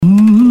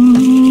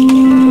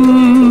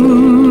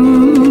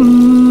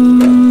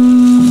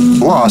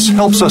loss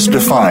helps us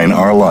define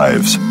our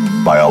lives.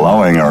 By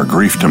allowing our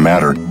grief to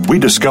matter, we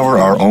discover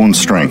our own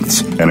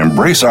strengths and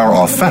embrace our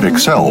authentic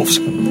selves.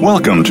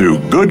 Welcome to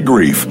Good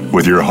Grief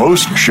with your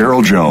host,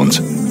 Cheryl Jones.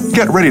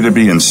 Get ready to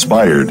be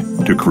inspired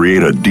to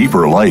create a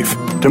deeper life,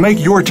 to make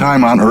your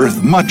time on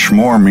Earth much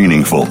more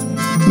meaningful.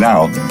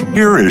 Now,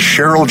 here is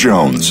Cheryl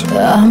Jones.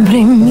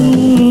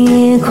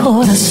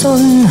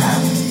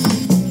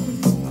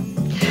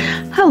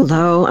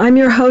 Hello, I'm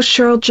your host,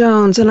 Cheryl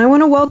Jones, and I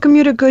want to welcome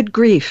you to Good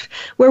Grief,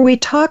 where we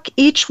talk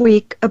each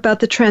week about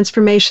the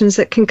transformations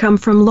that can come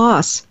from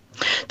loss.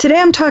 Today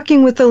I'm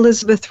talking with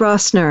Elizabeth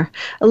Rossner.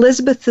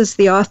 Elizabeth is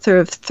the author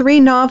of 3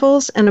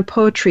 novels and a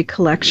poetry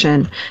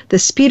collection. The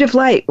Speed of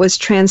Light was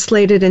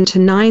translated into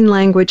 9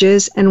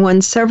 languages and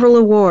won several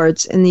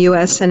awards in the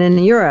U.S. and in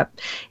Europe,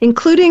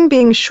 including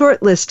being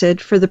shortlisted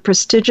for the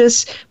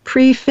prestigious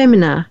Prix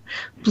Femina.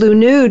 Blue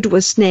Nude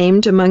was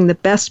named among the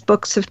best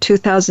books of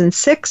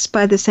 2006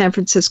 by the San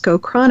Francisco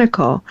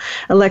Chronicle.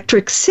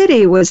 Electric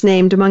City was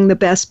named among the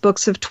best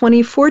books of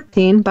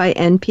 2014 by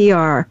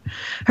NPR.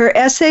 Her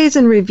essays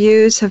and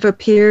reviews have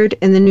appeared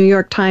in the New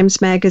York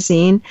Times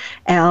Magazine,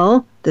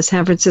 Elle, the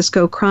San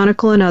Francisco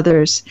Chronicle, and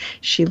others.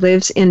 She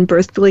lives in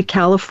Berkeley,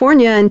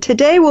 California, and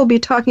today we'll be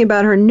talking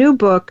about her new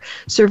book,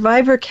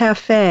 Survivor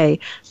Cafe,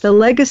 The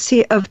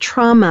Legacy of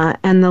Trauma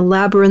and the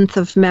Labyrinth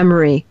of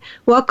Memory.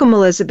 Welcome,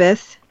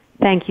 Elizabeth.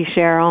 Thank you,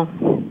 Cheryl.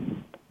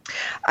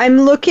 I'm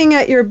looking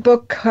at your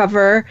book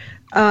cover,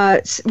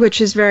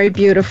 which is very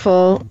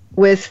beautiful,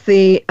 with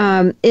the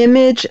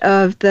image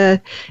of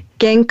the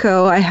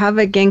ginkgo. I have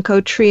a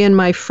ginkgo tree in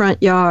my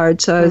front yard,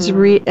 so I was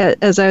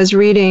as I was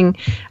reading,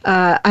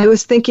 I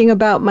was thinking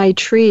about my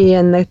tree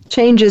and the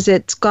changes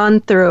it's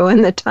gone through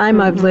and the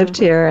time I've lived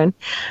here, and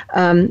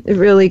it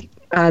really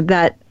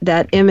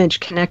that image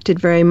connected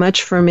very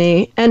much for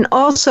me. And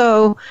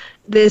also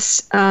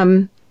this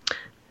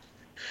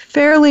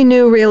fairly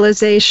new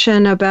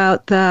realization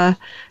about the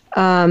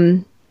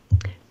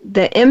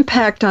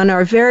impact on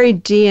our very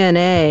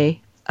DNA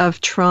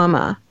of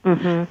trauma,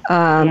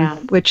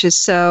 which is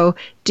so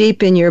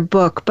deep in your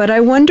book. But I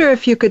wonder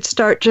if you could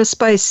start just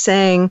by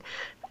saying,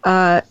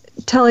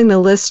 telling the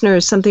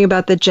listeners something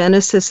about the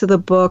genesis of the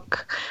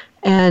book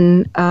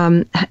and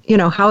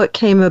how it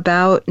came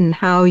about and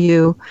how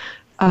you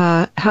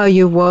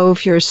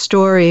wove your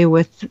story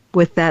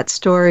with that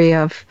story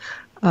of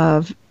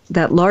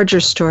that larger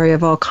story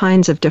of all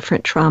kinds of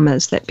different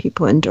traumas that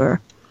people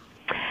endure.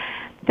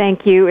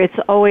 Thank you. It's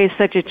always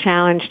such a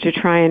challenge to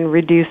try and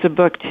reduce a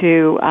book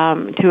to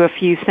a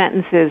few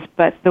sentences,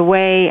 but the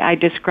way I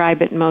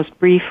describe it most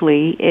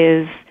briefly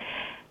is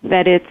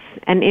that it's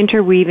an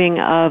interweaving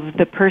of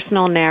the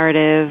personal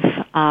narrative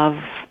of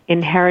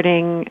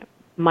inheriting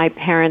my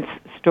parents'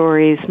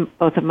 stories.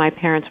 Both of my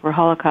parents were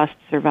Holocaust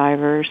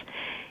survivors,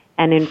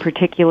 and in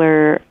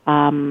particular,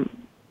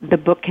 the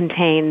book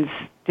contains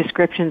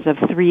descriptions of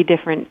 3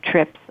 different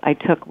trips I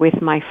took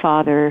with my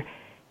father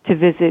to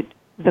visit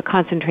the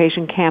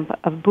concentration camp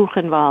of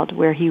Buchenwald,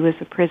 where he was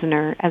a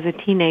prisoner as a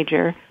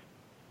teenager.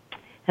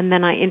 And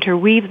then I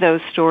interweave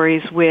those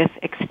stories with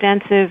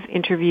extensive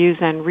interviews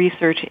and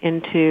research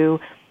into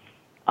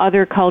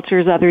other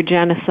cultures, other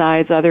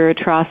genocides, other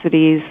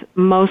atrocities,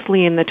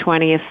 mostly in the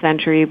 20th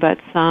century, but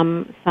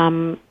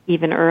some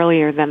even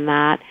earlier than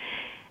that.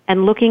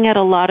 And looking at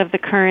a lot of the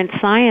current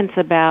science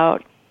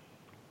about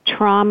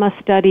trauma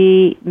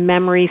study,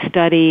 memory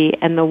study,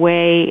 and the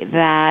way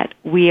that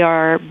we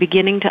are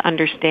beginning to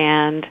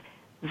understand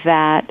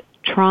that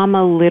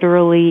trauma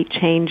literally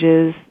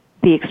changes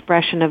the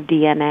expression of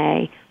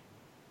DNA,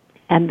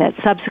 and that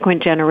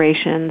subsequent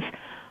generations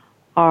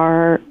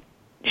are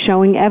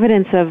showing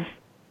evidence of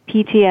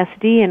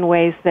PTSD in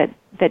ways that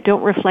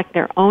don't reflect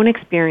their own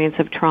experience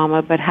of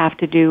trauma, but have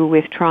to do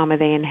with trauma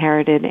they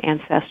inherited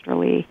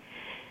ancestrally.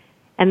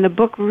 And the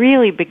book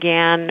really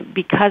began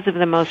because of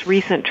the most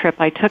recent trip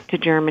I took to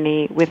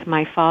Germany with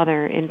my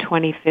father in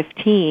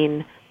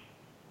 2015,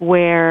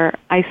 where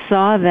I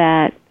saw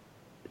that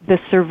the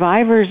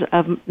survivors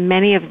of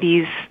many of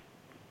these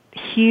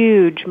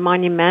huge,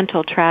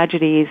 monumental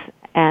tragedies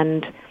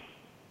and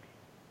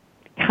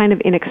kind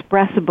of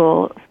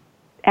inexpressible,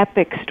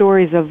 epic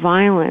stories of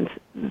violence,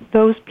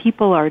 those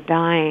people are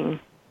dying.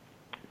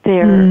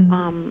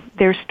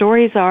 Their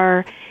stories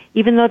are,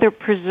 even though they're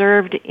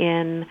preserved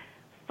in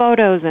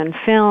photos and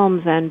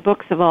films and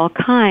books of all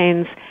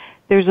kinds,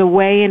 there's a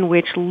way in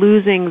which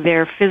losing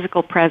their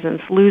physical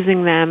presence,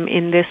 losing them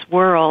in this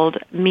world,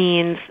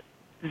 means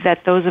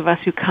that those of us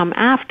who come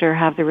after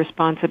have the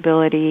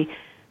responsibility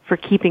for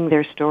keeping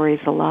their stories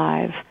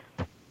alive.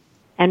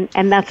 And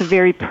that's a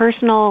very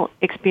personal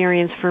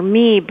experience for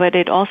me, but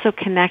it also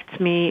connects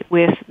me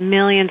with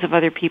millions of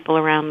other people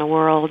around the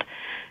world,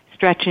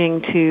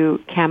 stretching to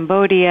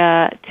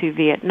Cambodia, to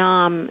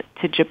Vietnam,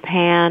 to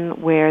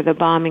Japan, where the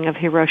bombing of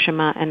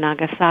Hiroshima and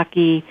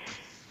Nagasaki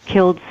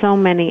killed so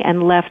many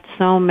and left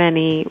so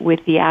many with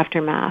the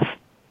aftermath.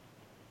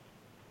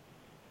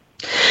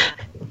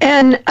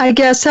 And I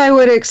guess I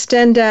would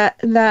extend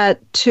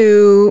that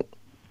to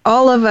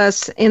all of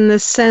us in the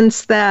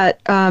sense that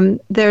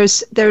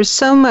there's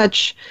so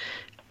much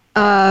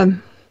how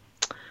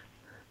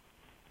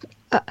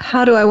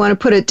do I want to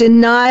put it?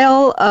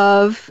 Denial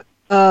of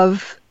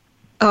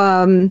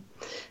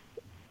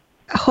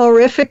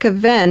horrific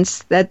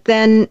events that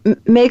then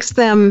makes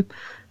them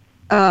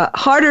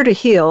harder to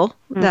heal.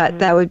 Mm-hmm.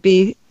 That would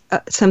be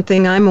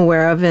something I'm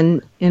aware of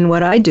in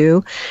what I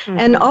do, mm-hmm.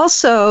 and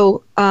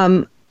also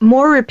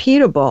more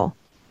repeatable.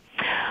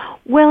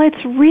 Well,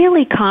 it's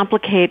really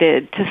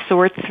complicated to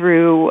sort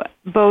through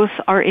both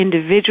our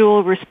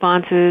individual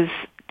responses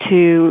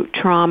to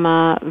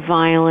trauma,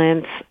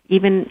 violence,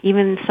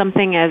 even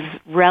something as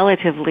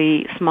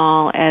relatively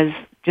small as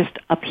just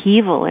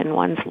upheaval in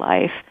one's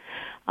life,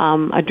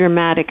 a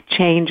dramatic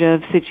change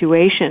of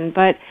situation.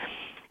 But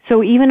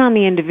so even on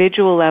the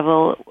individual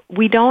level,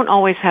 we don't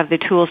always have the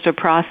tools to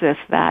process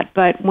that.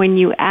 But when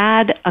you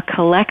add a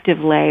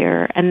collective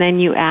layer and then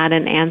you add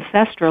an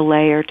ancestral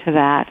layer to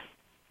that,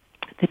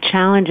 the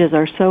challenges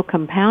are so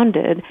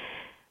compounded.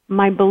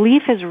 My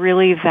belief is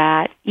really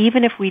that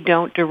even if we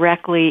don't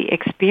directly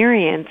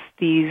experience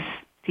these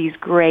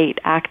great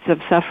acts of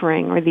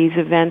suffering or these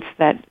events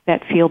that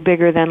feel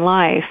bigger than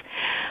life,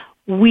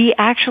 we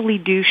actually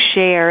do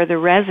share the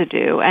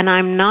residue. And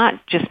I'm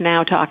not just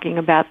now talking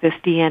about this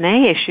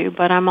DNA issue,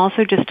 but I'm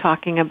also just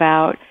talking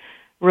about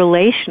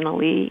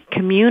relationally,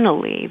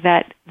 communally,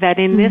 that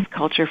in this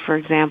culture, for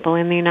example,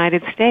 in the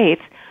United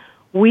States,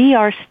 we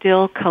are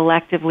still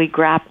collectively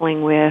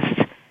grappling with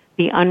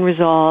the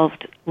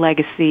unresolved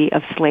legacy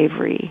of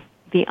slavery,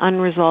 the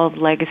unresolved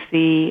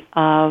legacy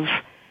of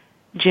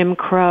Jim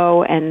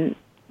Crow and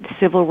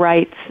civil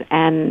rights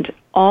and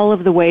all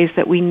of the ways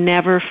that we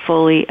never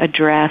fully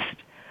addressed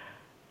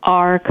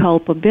our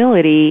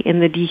culpability in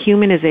the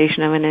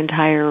dehumanization of an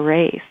entire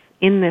race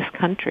in this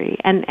country.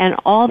 And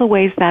all the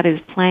ways that is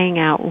playing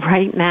out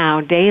right now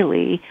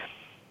daily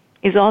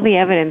is all the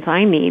evidence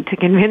I need to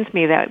convince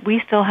me that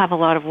we still have a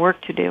lot of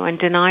work to do and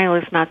denial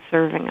is not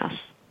serving us.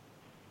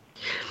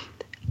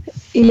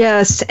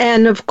 Yes,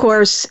 and of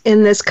course,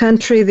 in this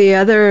country, the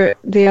other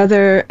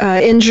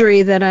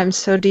injury that I'm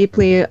so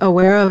deeply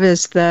aware of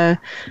is the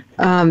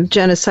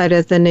genocide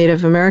of the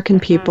Native American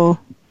people,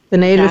 the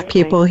Native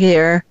people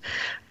here,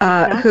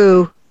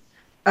 who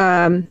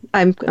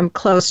I'm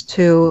close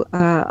to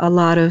a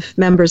lot of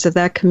members of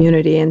that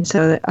community, and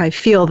so I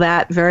feel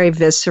that very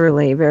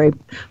viscerally, very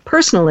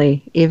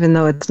personally, even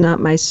though it's not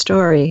my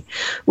story.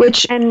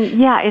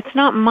 It's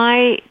not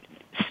my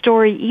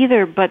story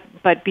either, but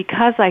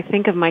because I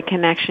think of my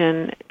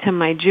connection to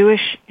my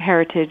Jewish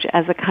heritage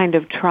as a kind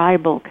of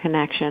tribal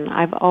connection,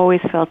 I've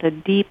always felt a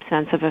deep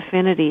sense of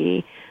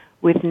affinity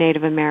with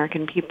Native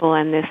American people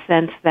and this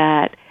sense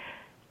that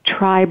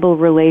tribal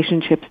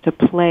relationships to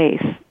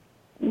place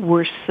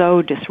were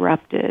so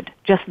disrupted.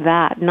 Just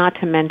that, not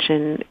to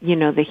mention,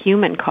 the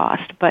human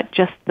cost, but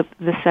just the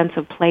sense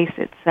of place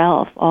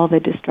itself, all the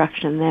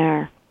destruction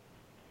there.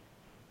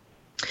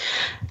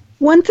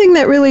 One thing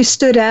that really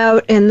stood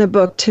out in the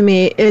book to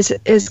me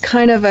is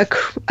kind of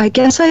I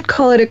guess I'd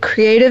call it a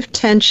creative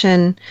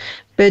tension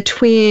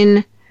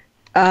between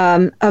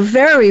a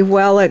very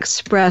well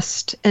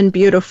expressed and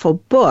beautiful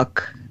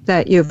book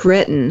that you've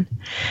written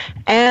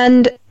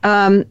and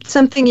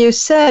something you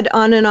said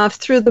on and off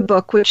through the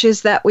book, which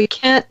is that we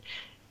can't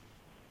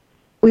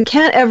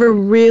ever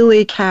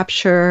really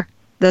capture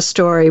the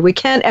story. We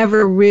can't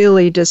ever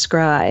really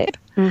describe.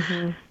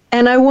 Mm-hmm.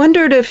 And I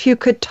wondered if you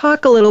could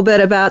talk a little bit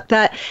about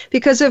that,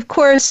 because, of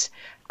course,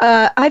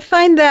 I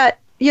find that,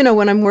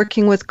 when I'm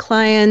working with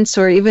clients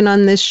or even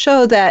on this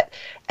show, that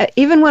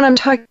even when I'm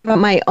talking about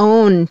my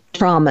own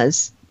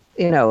traumas,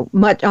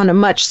 on a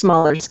much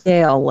smaller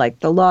scale, like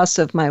the loss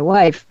of my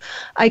wife,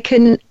 I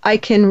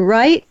can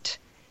write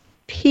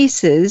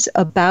pieces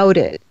about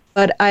it,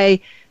 but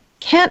I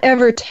can't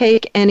ever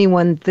take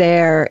anyone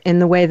there in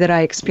the way that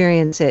I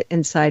experience it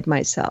inside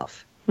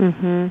myself.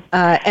 Mm-hmm.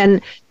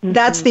 And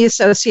that's the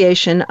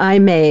association I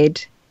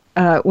made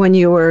when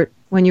you were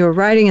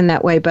writing in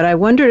that way. But I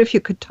wondered if you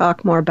could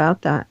talk more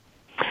about that.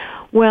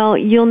 Well,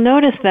 you'll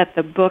notice that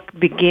the book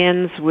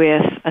begins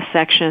with a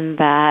section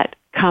that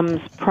comes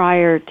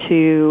prior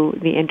to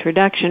the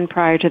introduction,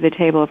 prior to the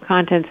table of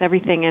contents,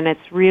 everything, and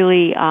it's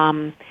really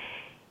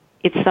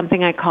it's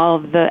something I call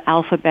the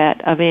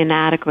alphabet of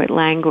inadequate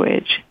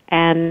language,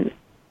 and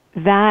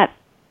that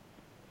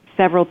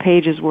several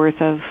pages worth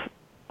of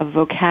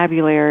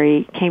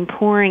vocabulary came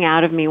pouring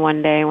out of me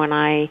one day when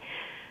I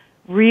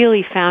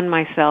really found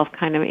myself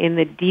kind of in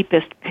the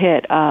deepest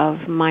pit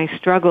of my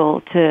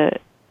struggle to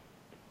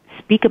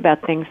speak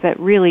about things that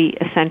really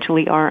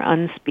essentially are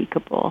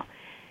unspeakable.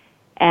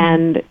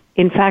 And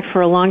in fact, for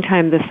a long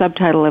time, the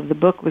subtitle of the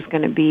book was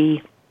going to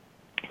be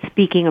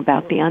Speaking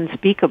About the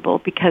Unspeakable,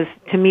 because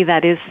to me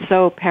that is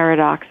so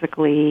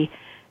paradoxically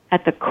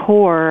at the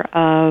core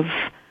of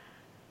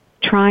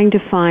trying to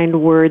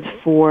find words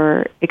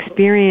for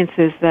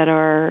experiences that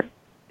are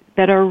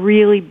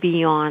really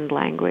beyond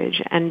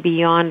language and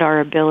beyond our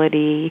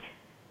ability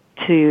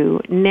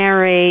to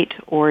narrate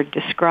or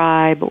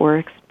describe or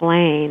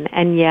explain,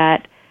 and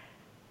yet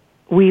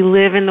we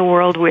live in the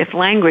world with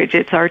language.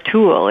 It's our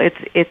tool.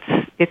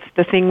 It's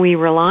the thing we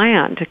rely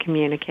on to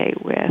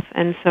communicate with.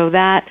 And so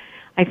that,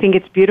 I think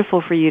it's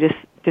beautiful for you to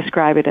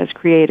describe it as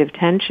creative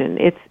tension.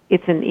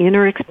 It's an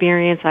inner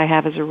experience I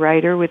have as a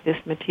writer with this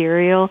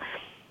material,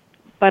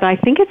 but I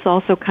think it's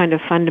also kind of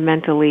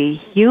fundamentally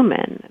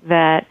human,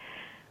 that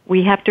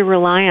we have to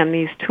rely on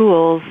these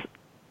tools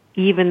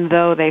even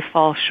though they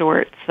fall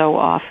short so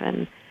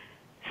often.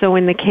 So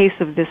in the case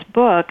of this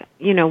book,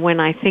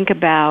 when I think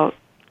about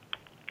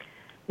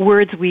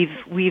words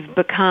we've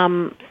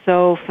become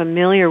so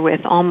familiar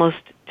with, almost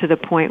to the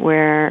point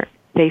where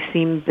they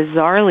seem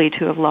bizarrely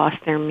to have lost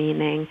their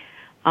meaning,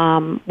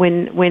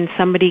 when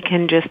somebody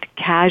can just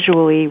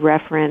casually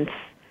reference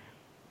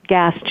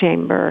gas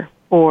chamber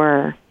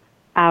or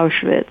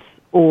Auschwitz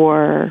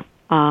or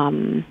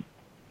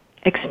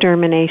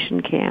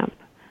extermination camp,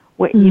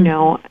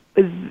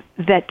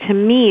 that to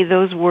me,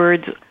 those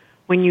words,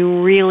 when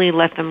you really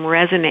let them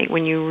resonate,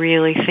 when you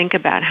really think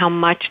about how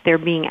much they're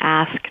being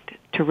asked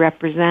to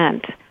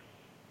represent,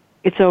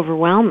 it's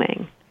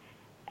overwhelming.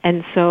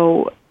 And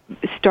so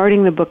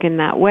starting the book in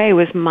that way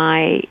was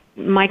my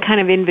kind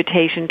of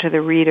invitation to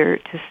the reader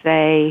to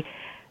say,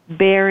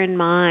 bear in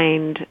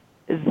mind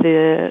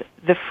the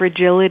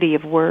fragility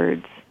of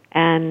words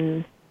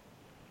and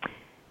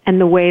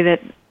the way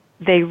that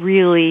they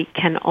really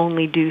can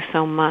only do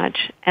so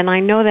much. And I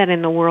know that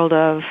in the world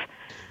of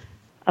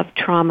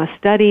trauma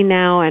study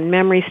now and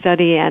memory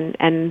study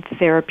and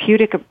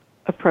therapeutic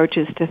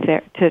approaches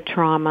to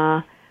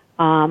trauma,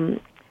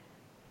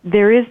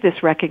 there is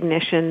this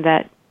recognition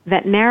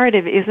that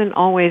narrative isn't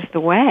always the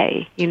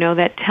way,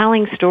 that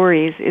telling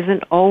stories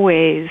isn't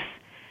always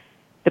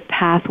the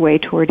pathway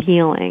toward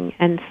healing.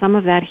 And some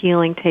of that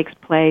healing takes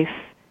place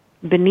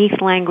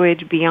beneath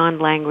language, beyond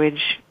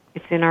language.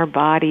 It's in our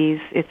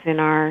bodies. It's in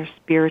our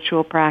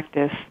spiritual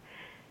practice.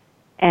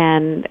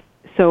 And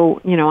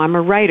so, I'm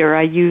a writer.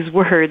 I use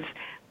words,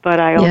 but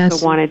I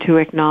also wanted to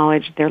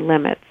acknowledge their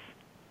limits.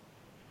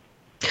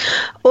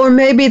 Or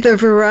maybe the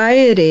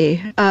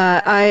variety.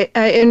 I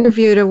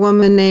interviewed a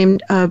woman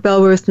named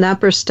Belruth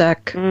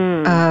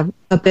Naparstek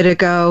a bit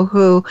ago,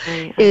 who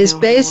is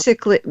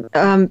basically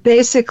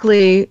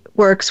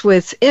works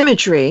with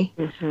imagery,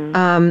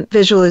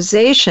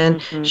 visualization.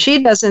 Mm-hmm.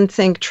 She doesn't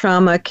think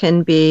trauma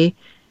can be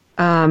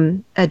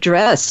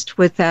addressed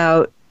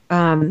without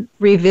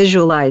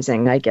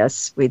revisualizing, I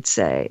guess we'd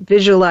say.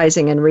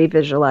 Visualizing and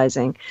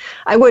revisualizing.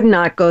 I would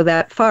not go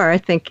that far. I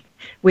think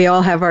we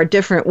all have our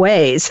different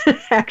ways,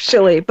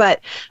 actually. But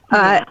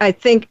I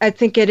think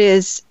it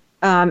is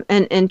an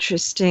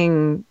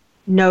interesting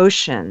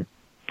notion.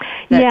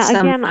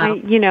 Again,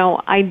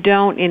 I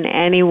don't in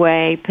any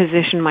way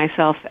position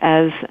myself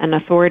as an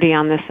authority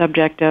on the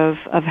subject of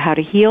how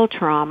to heal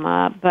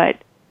trauma, but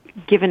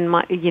given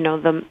my,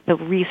 the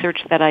research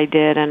that I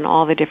did and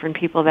all the different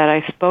people that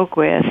I spoke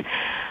with,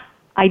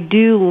 I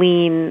do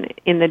lean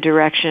in the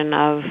direction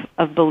of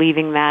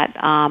believing that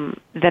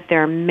that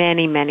there are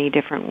many, many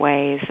different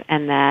ways,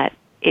 and that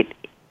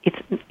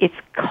it's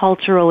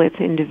cultural, it's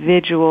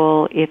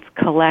individual, it's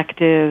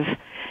collective,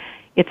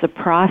 it's a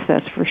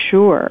process for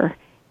sure,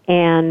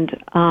 and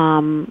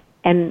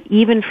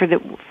even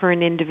for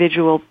an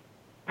individual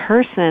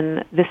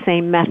person, the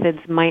same methods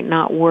might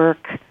not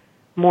work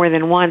more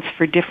than once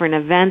for different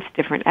events,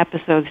 different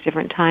episodes,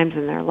 different times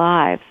in their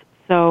lives.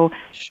 So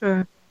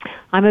sure.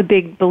 I'm a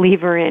big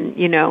believer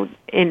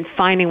in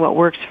finding what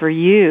works for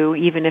you,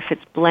 even if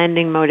it's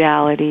blending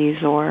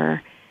modalities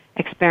or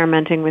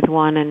experimenting with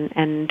one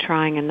and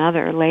trying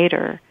another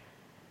later.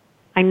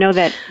 I know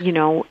that,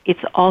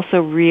 it's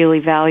also really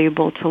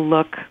valuable to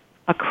look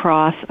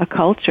across a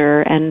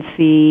culture and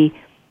see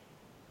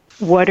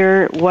what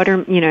are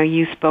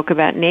you spoke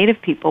about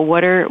Native people,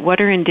 what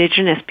are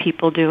indigenous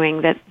people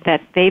doing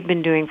that they've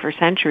been doing for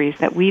centuries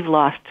that we've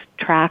lost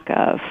track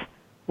of?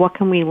 What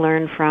can we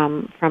learn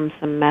from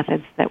some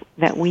methods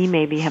that we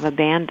maybe have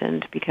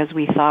abandoned because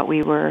we thought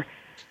we were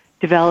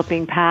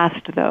developing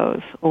past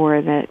those,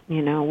 or that,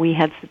 we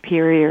had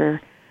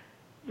superior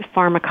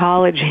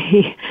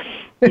pharmacology,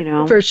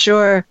 For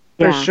sure.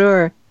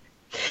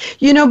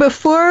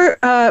 Before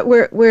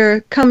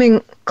we're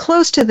coming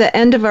close to the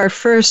end of our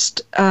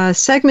first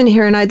segment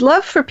here, and I'd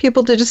love for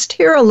people to just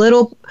hear a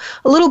little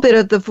bit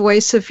of the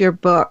voice of your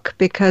book,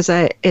 because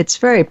it's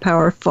very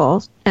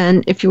powerful.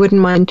 And if you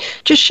wouldn't mind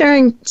just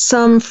sharing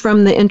some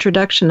from the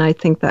introduction, I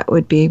think that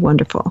would be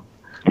wonderful.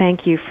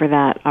 Thank you for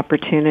that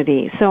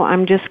opportunity. So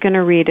I'm just going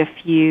to read a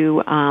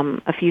few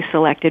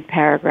selected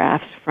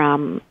paragraphs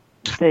from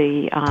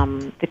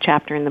the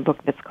chapter in the book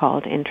that's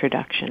called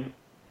Introduction.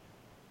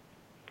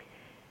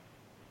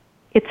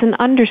 It's an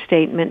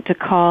understatement to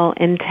call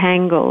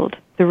entangled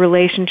the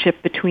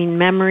relationship between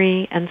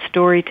memory and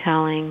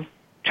storytelling,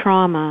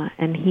 trauma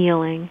and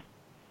healing.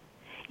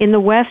 In the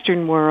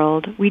Western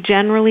world, we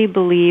generally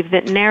believe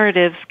that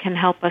narratives can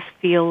help us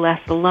feel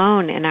less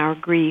alone in our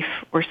grief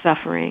or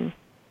suffering,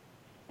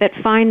 that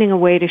finding a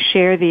way to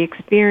share the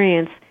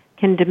experience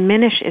can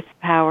diminish its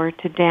power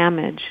to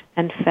damage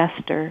and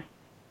fester.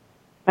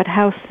 But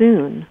how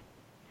soon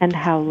and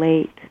how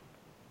late?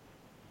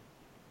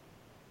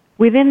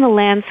 Within the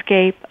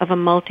landscape of a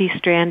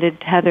multi-stranded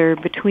tether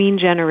between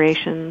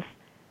generations,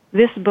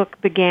 this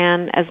book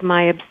began as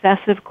my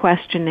obsessive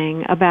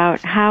questioning about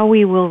how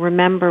we will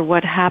remember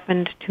what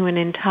happened to an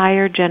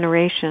entire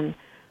generation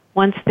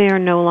once they are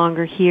no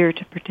longer here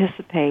to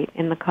participate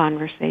in the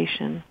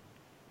conversation.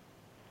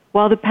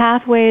 While the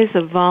pathways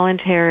of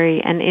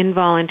voluntary and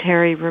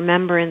involuntary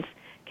remembrance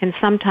can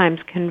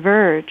sometimes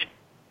converge,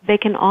 they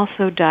can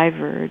also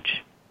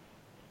diverge.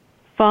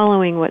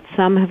 Following what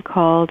some have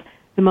called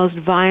the most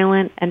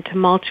violent and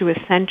tumultuous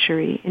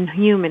century in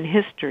human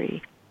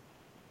history,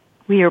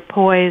 we are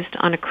poised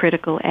on a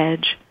critical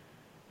edge,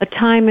 a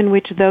time in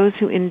which those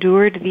who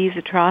endured these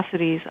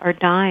atrocities are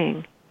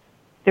dying,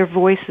 their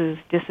voices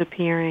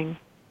disappearing.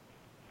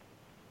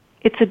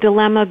 It's a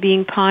dilemma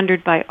being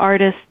pondered by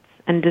artists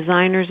and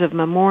designers of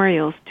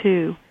memorials,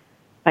 too,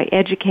 by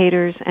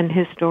educators and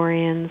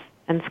historians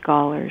and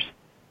scholars.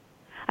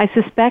 I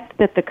suspect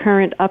that the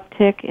current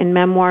uptick in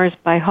memoirs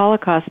by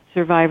Holocaust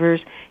survivors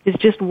is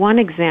just one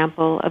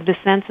example of the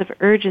sense of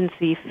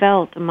urgency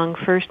felt among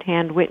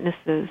first-hand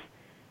witnesses,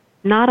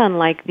 not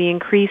unlike the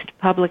increased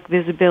public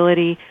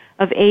visibility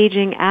of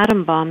aging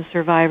atom bomb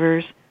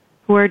survivors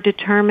who are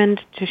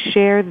determined to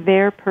share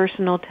their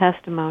personal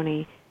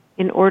testimony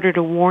in order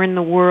to warn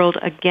the world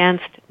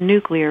against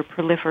nuclear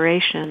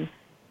proliferation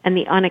and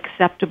the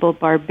unacceptable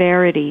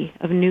barbarity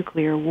of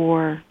nuclear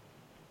war.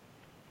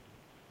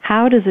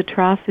 How does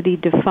atrocity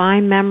defy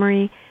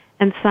memory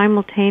and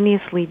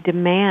simultaneously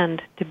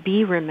demand to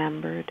be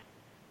remembered?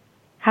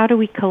 How do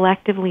we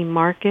collectively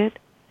mark it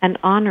and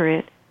honor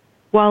it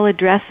while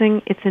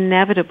addressing its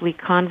inevitably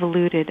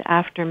convoluted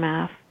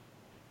aftermath?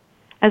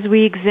 As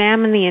we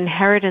examine the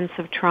inheritance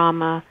of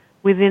trauma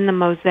within the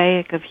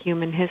mosaic of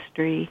human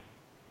history,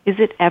 is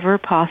it ever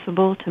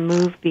possible to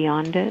move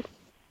beyond it?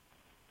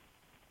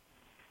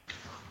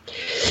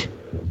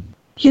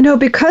 You know,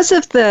 because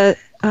of the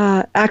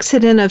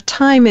accident of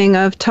timing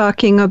of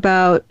talking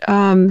about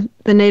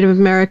the Native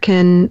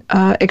American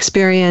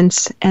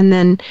experience and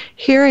then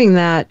hearing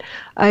that,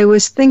 I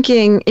was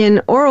thinking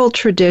in oral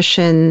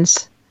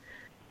traditions,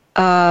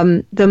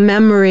 the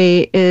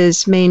memory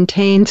is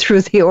maintained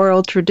through the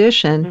oral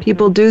tradition. Mm-hmm.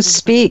 People do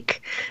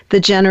speak the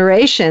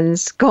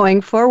generations going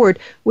forward.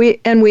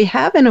 We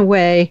have, in a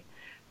way,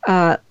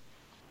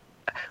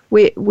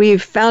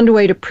 we've found a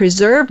way to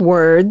preserve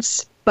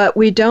words, but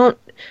we don't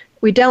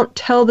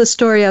tell the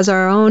story as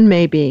our own,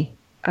 maybe.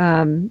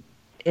 And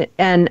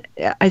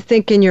I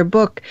think in your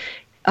book,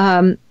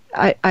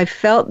 I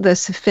felt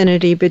this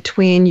affinity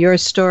between your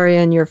story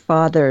and your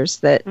father's,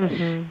 that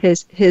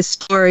his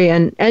story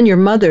and your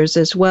mother's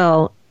as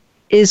well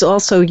is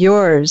also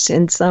yours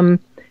in some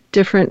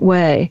different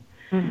way.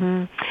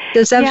 Mm-hmm.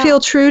 Does that feel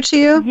true to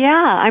you?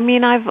 Yeah, I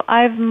mean,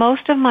 I've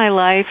most of my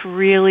life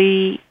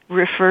really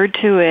referred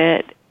to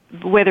it,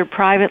 whether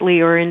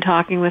privately or in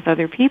talking with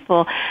other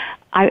people,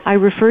 I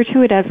refer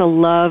to it as a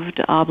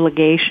loved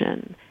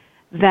obligation,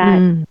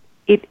 that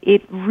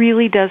it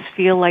really does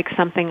feel like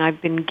something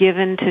I've been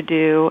given to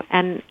do,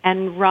 and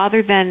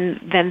rather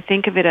than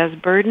think of it as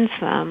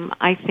burdensome,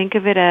 I think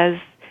of it as,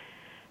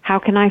 how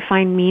can I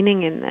find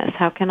meaning in this?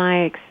 How can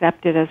I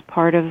accept it as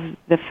part of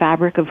the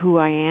fabric of who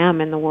I am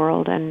in the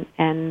world,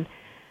 and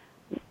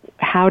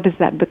how does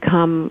that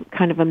become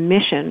kind of a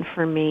mission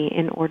for me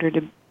in order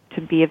to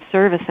be of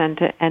service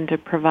and to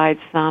provide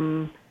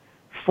some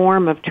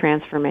form of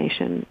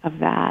transformation of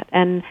that.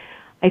 And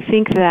I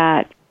think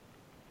that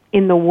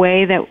in the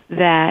way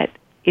that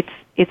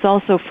it's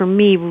also for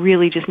me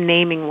really just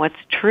naming what's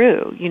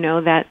true, you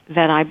know, that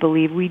I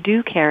believe we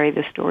do carry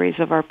the stories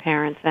of our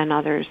parents and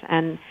others,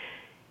 and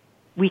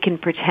we can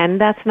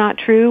pretend that's not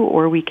true,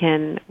 or we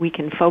can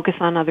focus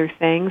on other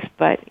things,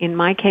 but in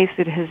my case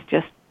it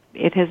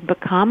has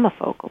become a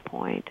focal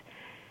point.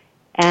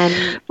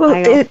 And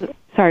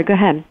sorry, go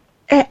ahead.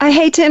 I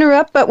hate to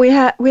interrupt, but we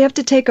have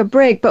to take a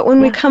break. But when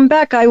we come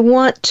back, I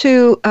want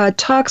to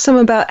talk some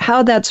about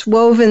how that's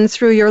woven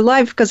through your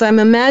life, because I'm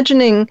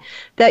imagining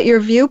that your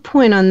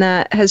viewpoint on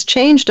that has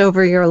changed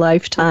over your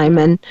lifetime,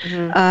 and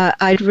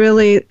I'd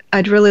really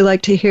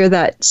like to hear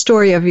that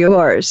story of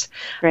yours.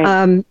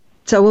 Great.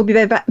 So we'll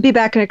be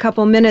back in a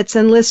couple minutes.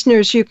 And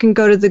listeners, you can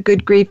go to the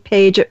Good Grief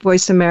page at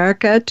Voice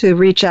America to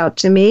reach out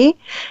to me.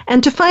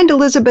 And to find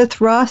Elizabeth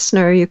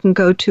Rossner, you can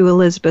go to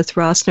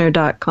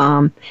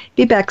elizabethrossner.com.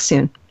 Be back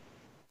soon.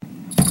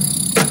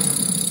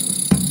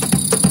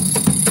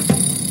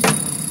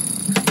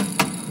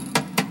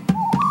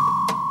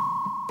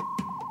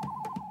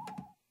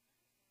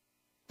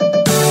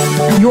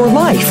 Your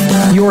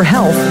life, your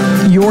health,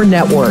 your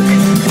network.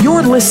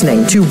 You're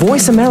listening to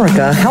Voice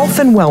America Health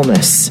and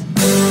Wellness.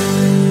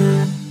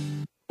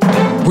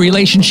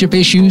 Relationship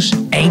issues?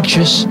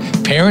 Anxious?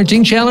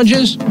 Parenting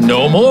challenges?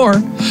 No more.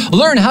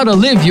 Learn how to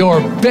live your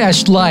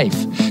best life.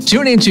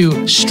 Tune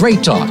into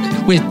Straight Talk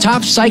with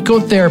top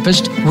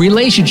psychotherapist,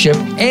 relationship,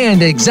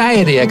 and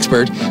anxiety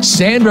expert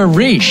Sandra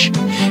Reich.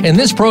 In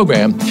this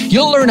program,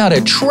 you'll learn how to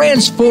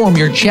transform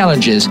your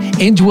challenges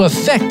into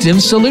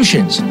effective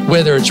solutions,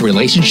 whether it's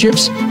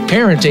relationships,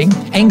 parenting,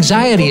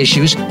 anxiety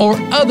issues, or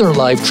other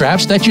life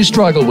traps that you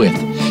struggle with.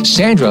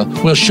 Sandra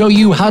will show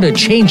you how to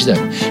change them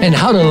and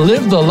how to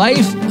live the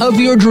life of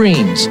your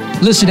dreams.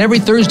 Listen every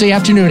Thursday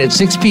afternoon at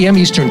 6 p.m.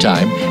 Eastern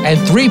Time and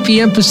 3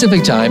 p.m.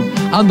 Pacific Time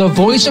on the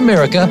Voice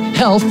America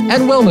Health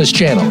and Wellness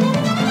Channel.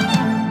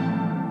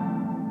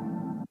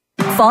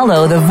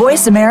 Follow the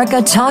Voice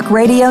America Talk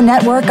Radio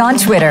Network on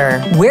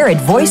Twitter. We're at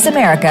Voice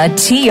America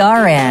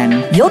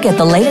TRN. You'll get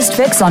the latest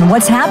fix on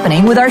what's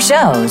happening with our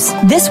shows,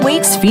 this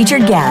week's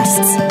featured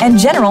guests, and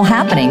general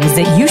happenings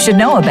that you should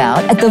know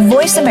about at the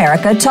Voice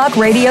America Talk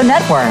Radio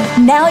Network.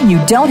 Now you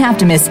don't have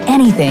to miss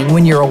anything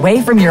when you're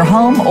away from your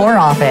home or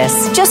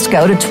office. Just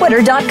go to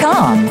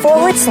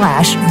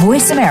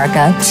twitter.com/Voice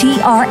America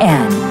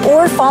TRN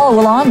or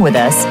follow along with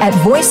us at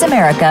Voice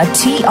America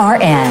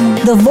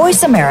TRN, the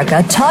Voice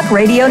America Talk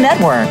Radio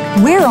Network.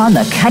 We're on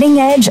the cutting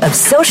edge of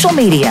social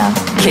media.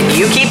 Can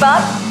you keep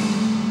up?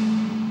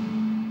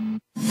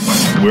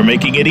 We're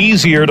making it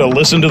easier to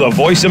listen to the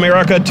Voice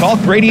America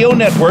Talk Radio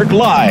Network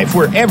live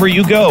wherever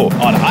you go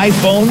on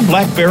iPhone,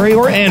 BlackBerry,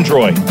 or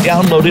Android.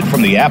 Download it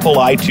from the Apple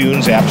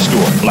iTunes App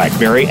Store,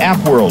 BlackBerry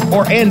App World,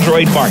 or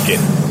Android Market.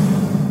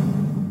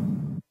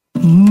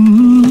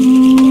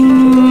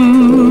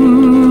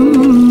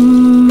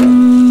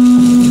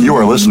 You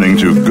are listening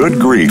to Good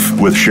Grief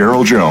with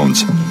Cheryl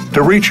Jones.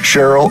 To reach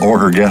Cheryl or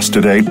her guest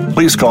today,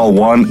 please call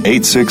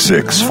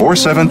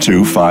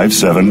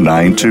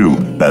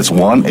 1-866-472-5792. That's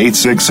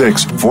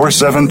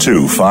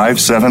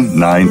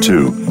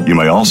 1-866-472-5792. You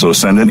may also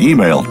send an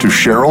email to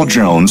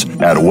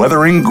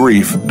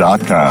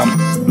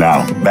CherylJones@weatheringgrief.com.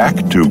 Now,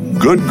 back to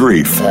Good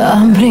Grief.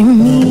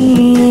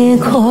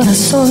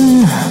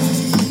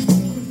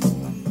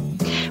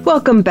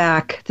 Welcome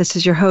back. This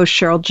is your host,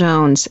 Cheryl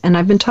Jones, and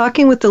I've been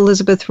talking with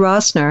Elizabeth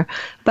Rossner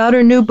about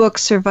her new book,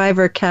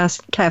 Survivor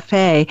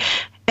Cafe.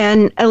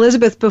 And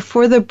Elizabeth,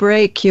 before the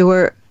break, you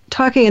were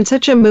talking in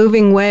such a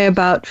moving way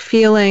about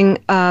feeling,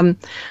 I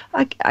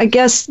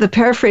guess the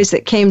paraphrase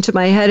that came to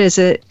my head is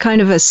a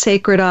kind of a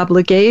sacred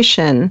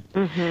obligation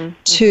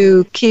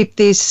to keep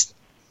these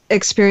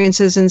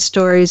experiences and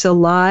stories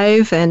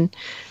alive and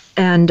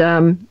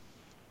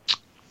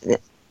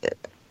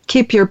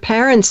keep your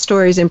parents'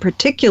 stories in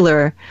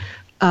particular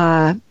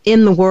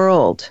in the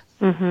world.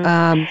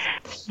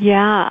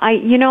 Yeah,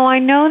 I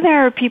know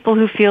there are people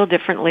who feel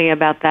differently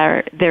about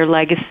their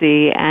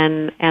legacy,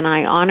 and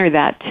I honor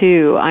that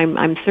too.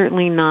 I'm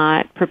certainly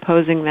not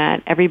proposing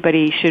that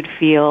everybody should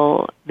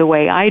feel the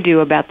way I do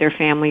about their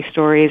family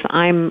stories.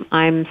 I'm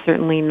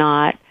certainly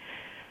not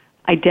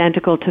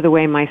identical to the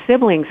way my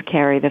siblings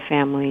carry the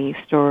family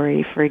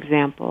story, for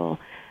example.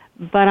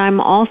 But I'm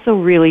also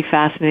really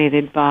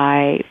fascinated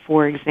by,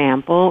 for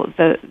example,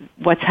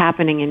 what's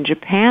happening in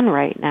Japan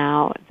right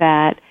now,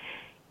 that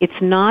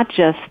it's not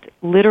just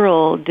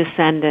literal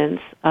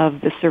descendants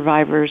of the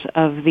survivors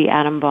of the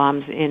atom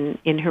bombs in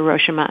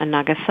Hiroshima and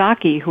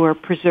Nagasaki who are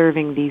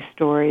preserving these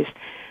stories,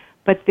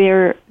 but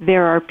there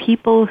are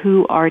people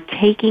who are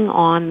taking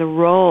on the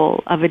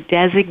role of a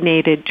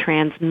designated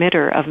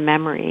transmitter of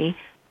memory,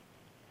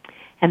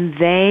 and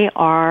they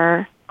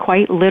are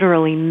quite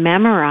literally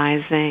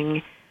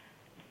memorizing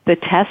the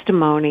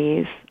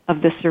testimonies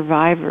of the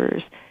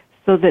survivors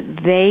so that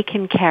they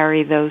can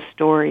carry those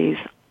stories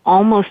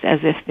almost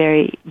as if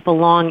they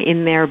belong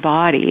in their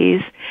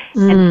bodies.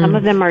 And some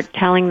of them are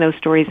telling those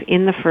stories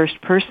in the first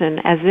person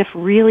as if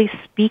really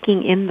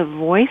speaking in the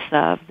voice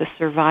of the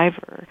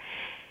survivor.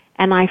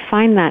 And I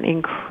find that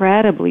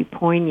incredibly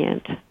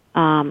poignant,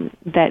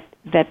 that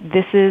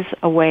this is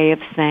a way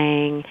of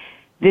saying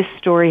this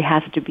story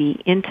has to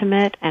be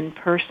intimate and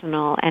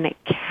personal, and it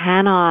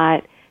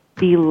cannot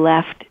be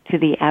left to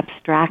the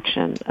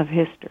abstraction of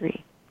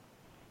history.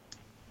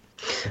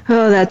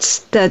 Oh,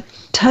 that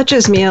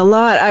touches me a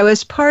lot. I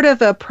was part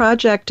of a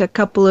project a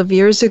couple of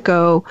years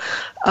ago.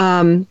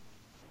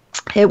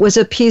 It was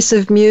a piece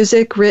of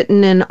music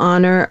written in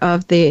honor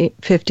of the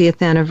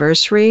 50th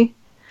anniversary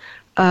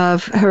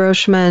of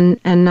Hiroshima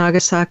and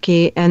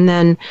Nagasaki, and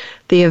then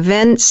the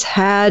events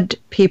had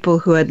people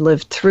who had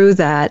lived through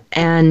that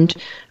and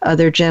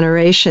other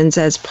generations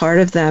as part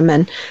of them,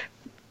 and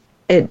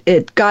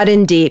it got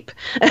in deep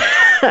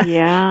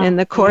in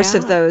the course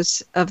of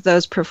those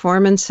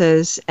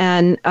performances.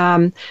 And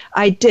I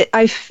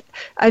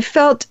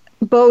felt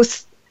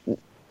both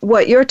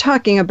what you're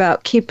talking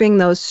about, keeping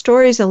those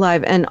stories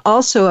alive, and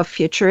also a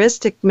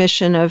futuristic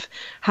mission of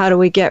how do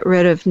we get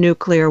rid of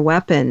nuclear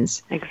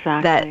weapons.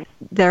 Exactly. That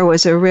there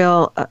was a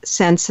real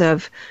sense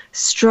of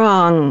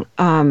strong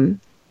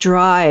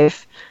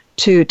drive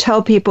to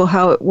tell people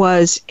how it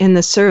was in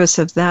the service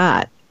of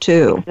that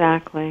too.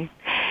 Exactly.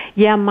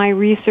 Yeah, my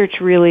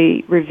research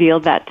really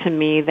revealed that to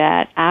me,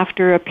 that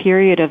after a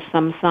period of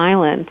some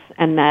silence,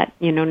 and that,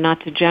 not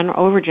to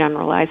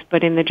overgeneralize,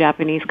 but in the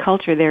Japanese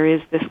culture there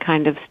is this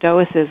kind of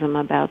stoicism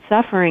about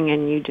suffering,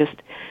 and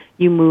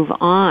you move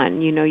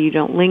on. You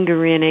don't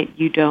linger in it,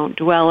 you don't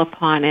dwell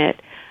upon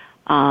it.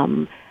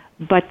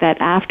 But that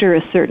after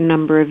a certain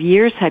number of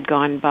years had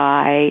gone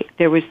by,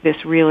 there was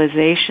this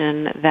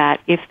realization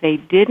that if they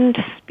didn't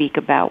speak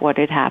about what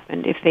had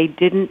happened, if they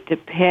didn't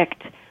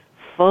depict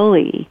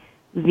fully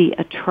the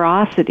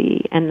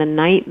atrocity and the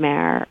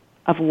nightmare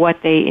of what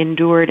they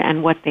endured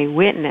and what they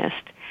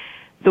witnessed,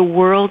 the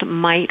world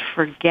might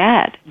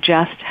forget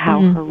just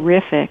how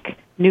horrific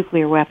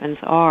nuclear weapons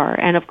are.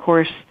 And of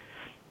course,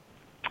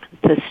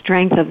 the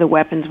strength of the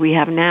weapons we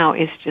have now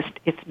is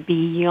it's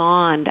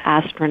beyond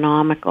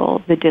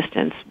astronomical, the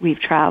distance we've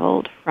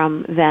traveled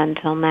from then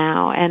till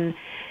now. And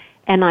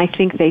I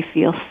think they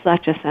feel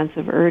such a sense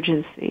of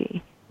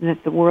urgency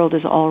that the world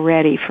is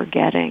already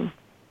forgetting.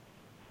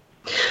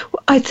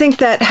 I think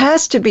that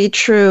has to be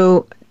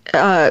true.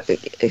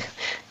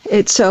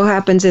 It so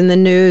happens in the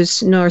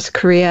news, North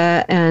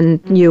Korea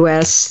and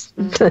U.S.,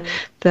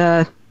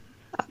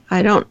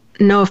 I don't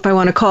know if I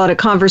want to call it a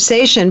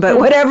conversation, but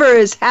whatever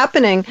is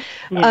happening,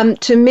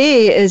 to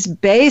me, is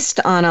based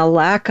on a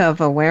lack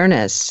of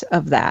awareness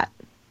of that.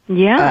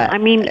 Yeah,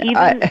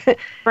 even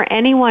for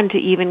anyone to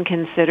even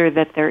consider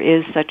that there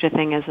is such a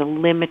thing as a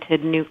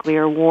limited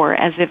nuclear war,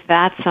 as if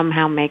that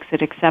somehow makes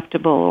it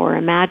acceptable or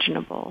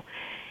imaginable.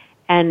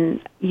 And,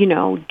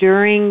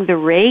 during the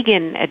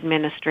Reagan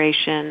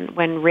administration,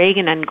 when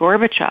Reagan and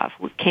Gorbachev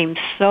came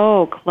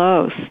so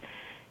close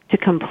to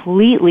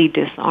completely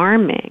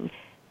disarming,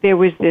 there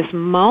was this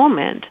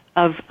moment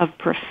of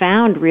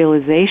profound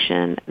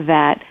realization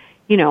that,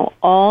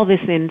 all this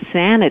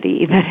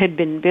insanity that had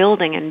been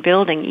building and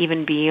building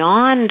even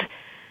beyond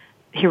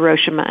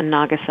Hiroshima and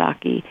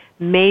Nagasaki,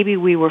 maybe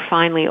we were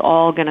finally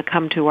all going to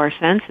come to our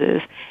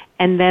senses,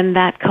 and then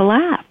that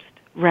collapsed,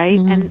 right?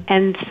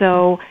 And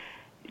so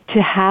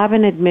to have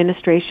an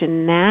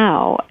administration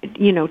now,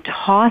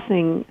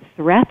 tossing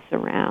threats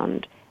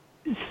around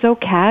so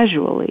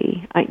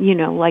casually,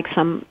 like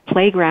some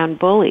playground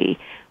bully,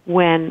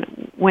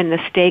 when the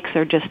stakes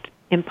are just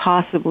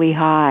impossibly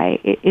high,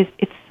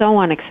 it's so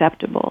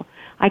unacceptable.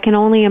 I can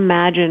only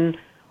imagine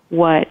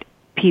what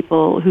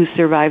people who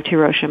survived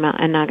Hiroshima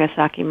and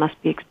Nagasaki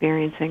must be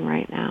experiencing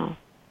right now.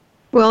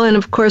 Well, and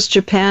of course,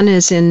 Japan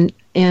is in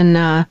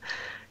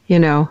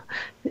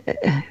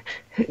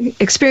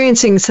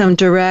experiencing some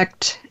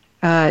direct,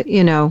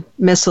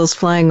 missiles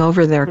flying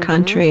over their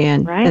country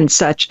and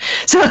such.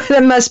 So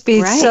that must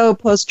be so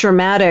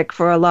post-traumatic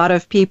for a lot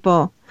of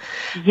people.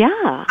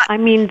 Yeah.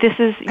 This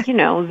is,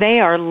 they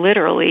are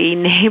literally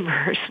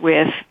neighbors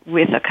with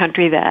a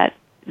country that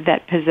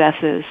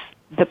possesses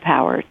the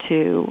power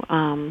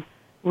to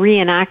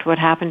reenact what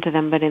happened to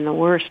them, but in the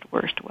worst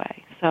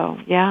way. So,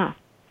 yeah.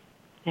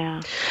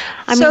 Yeah.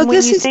 When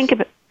you think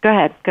of it, Go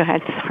ahead.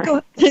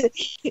 Sorry.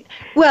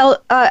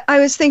 Well, I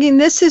was thinking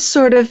this is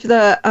sort of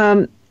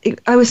the.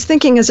 I was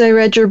thinking as I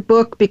read your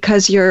book,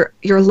 because your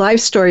life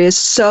story is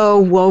so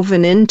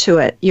woven into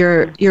it.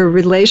 Your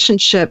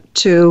relationship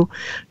to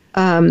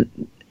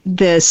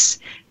this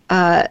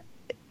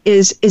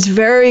is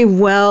very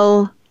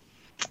well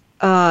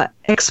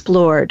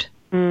explored.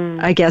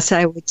 I guess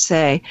I would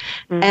say,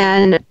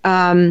 and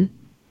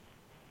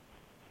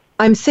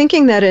I'm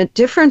thinking that at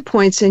different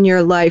points in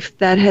your life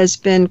that has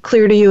been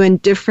clear to you in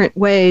different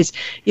ways.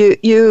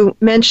 You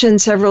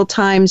mentioned several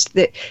times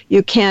that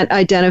you can't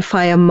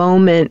identify a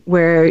moment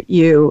where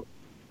you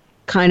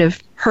kind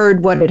of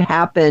heard what had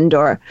happened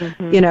or,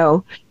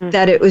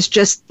 that it was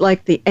just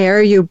like the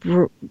air you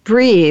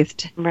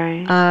breathed.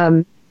 Right.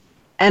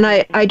 And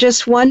I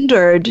just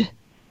wondered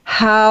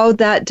how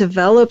that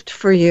developed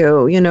for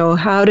you.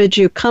 How did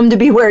you come to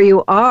be where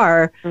you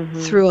are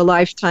through a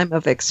lifetime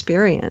of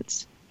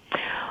experience?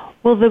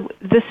 Well,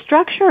 the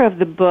structure of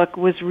the book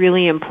was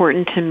really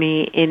important to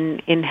me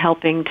in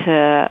helping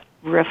to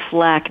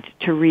reflect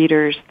to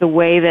readers the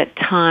way that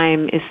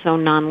time is so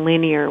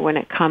nonlinear when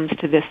it comes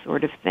to this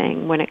sort of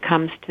thing, when it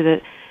comes to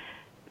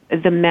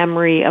the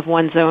memory of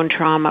one's own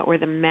trauma or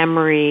the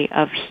memory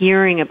of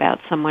hearing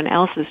about someone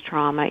else's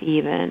trauma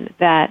even,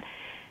 that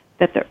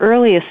the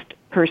earliest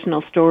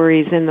personal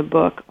stories in the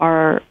book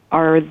are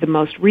the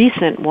most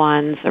recent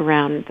ones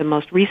around the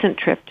most recent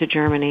trip to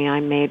Germany I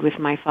made with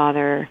my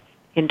father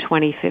in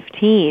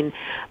 2015,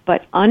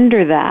 but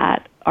under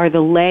that are the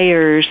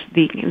layers,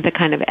 the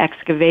kind of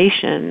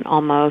excavation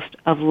almost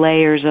of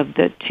layers of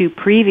the two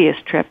previous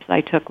trips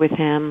I took with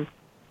him,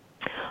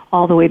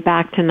 all the way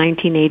back to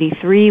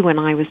 1983 when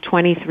I was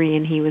 23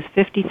 and he was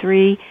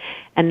 53,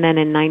 and then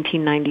in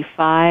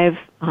 1995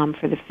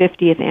 for the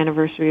 50th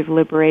anniversary of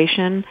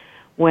liberation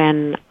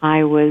when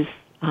I was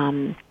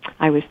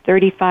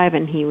 35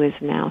 and he was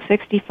now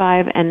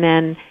 65, and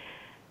then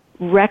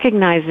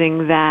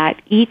recognizing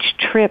that each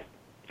trip,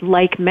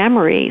 like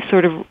memory,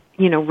 sort of,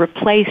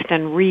 replaced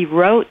and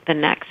rewrote the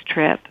next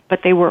trip,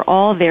 but they were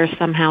all there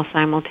somehow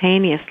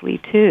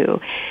simultaneously too.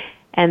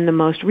 And the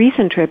most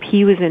recent trip,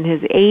 he was in his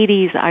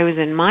 80s, I was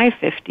in my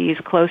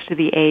 50s, close to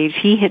the age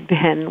he had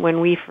been when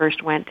we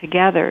first went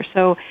together.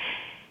 So,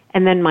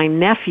 and then my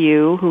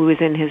nephew, who was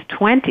in his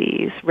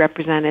 20s,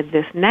 represented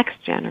this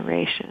next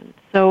generation.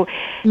 So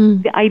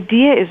the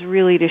idea is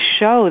really to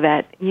show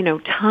that,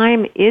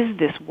 time is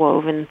this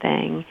woven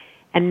thing,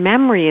 and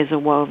memory is a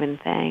woven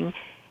thing,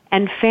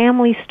 and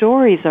family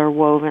stories are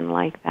woven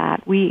like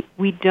that. We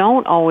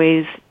don't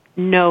always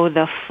know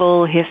the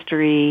full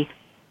history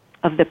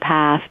of the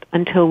past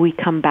until we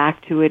come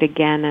back to it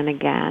again and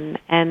again.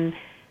 And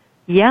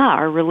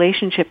our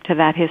relationship to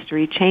that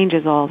history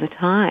changes all the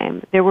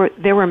time. There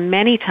were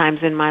many times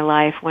in my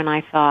life when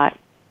I thought,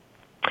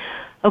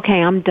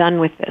 okay, I'm done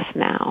with this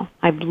now.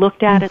 I've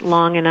looked at it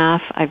long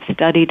enough. I've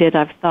studied it.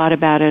 I've thought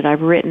about it. I've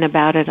written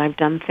about it. I've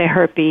done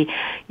therapy.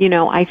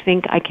 I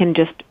think I can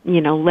just,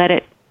 let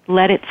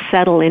it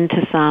settle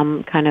into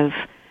some kind of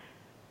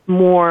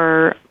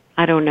more,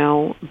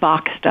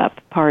 boxed up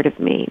part of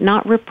me.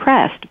 Not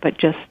repressed, but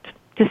just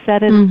to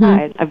set it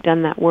aside. I've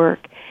done that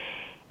work.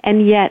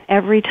 And yet,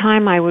 every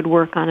time I would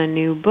work on a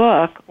new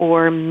book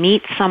or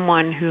meet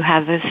someone who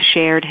has a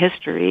shared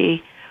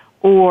history,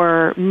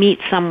 or meet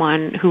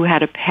someone who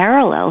had a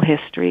parallel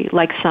history,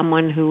 like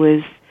someone who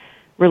was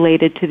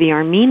related to the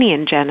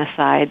Armenian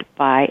genocide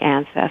by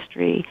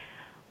ancestry,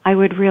 I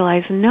would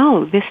realize,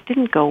 no, this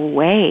didn't go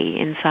away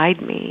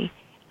inside me.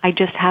 I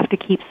just have to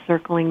keep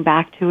circling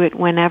back to it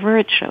whenever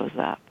it shows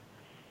up.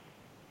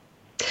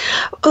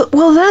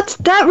 Well,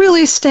 that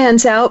really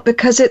stands out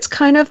because it's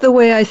kind of the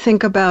way I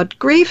think about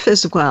grief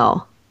as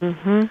well.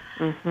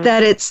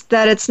 That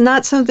it's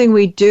not something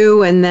we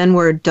do and then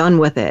we're done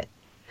with it.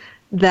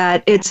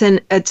 That it's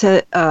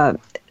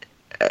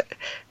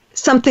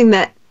something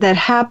that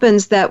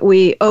happens that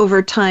we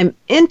over time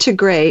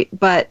integrate.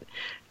 But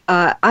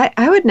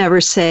I would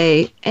never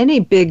say any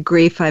big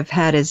grief I've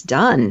had is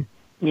done.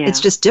 Yeah.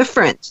 It's just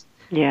different.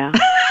 Yeah.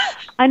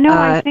 I know.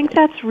 I think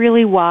that's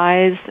really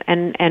wise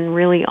and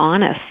really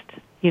honest,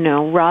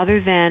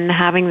 rather than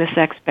having this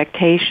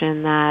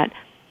expectation that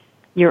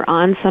you're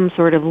on some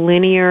sort of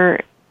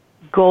linear,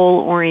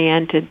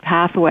 goal-oriented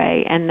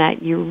pathway and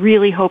that you're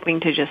really hoping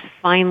to just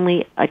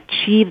finally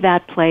achieve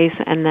that place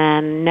and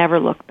then never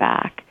look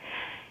back.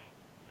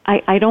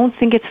 I don't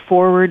think it's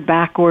forward,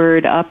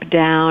 backward, up,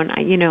 down.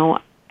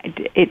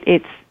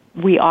 It's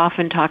we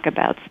often talk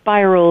about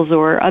spirals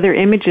or other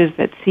images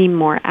that seem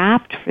more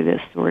apt for this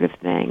sort of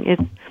thing.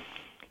 It's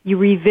you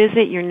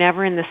revisit, you're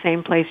never in the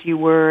same place you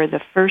were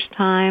the first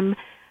time,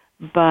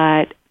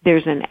 but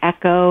there's an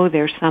echo,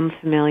 there's some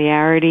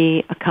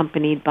familiarity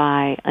accompanied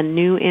by a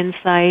new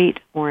insight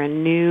or a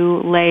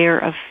new layer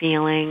of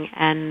feeling,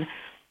 and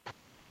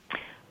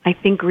I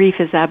think grief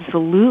is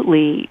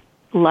absolutely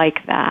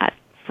like that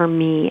for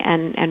me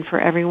and for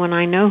everyone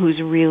I know who's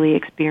really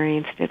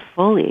experienced it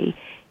fully.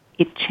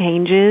 It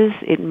changes,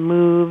 it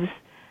moves,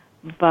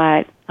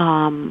 but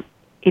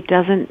it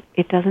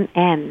doesn't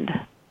end.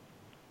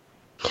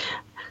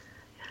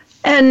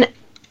 And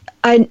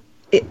I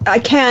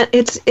can't.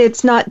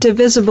 It's not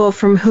divisible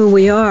from who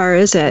we are,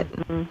 is it?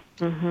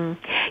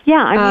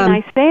 Yeah, I mean,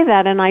 I say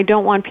that, and I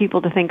don't want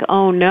people to think,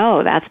 "Oh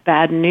no, that's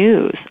bad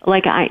news." To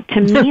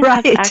me,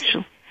 right. That's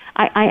actually,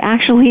 I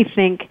actually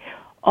think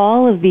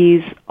all of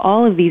these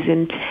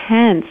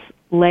intense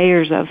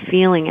layers of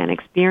feeling and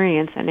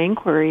experience and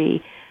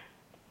inquiry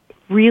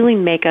really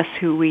make us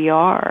who we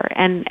are.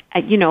 And,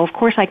 of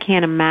course I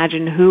can't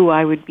imagine who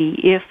I would be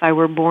if I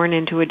were born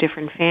into a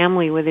different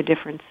family with a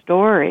different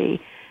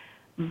story.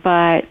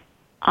 But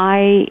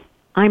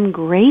I'm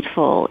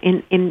grateful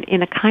in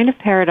a kind of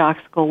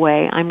paradoxical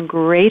way. I'm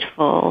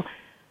grateful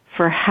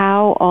for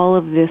how all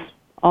of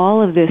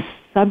this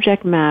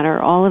subject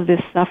matter, all of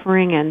this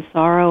suffering and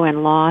sorrow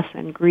and loss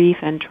and grief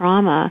and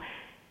trauma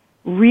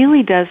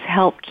really does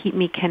help keep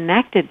me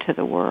connected to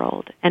the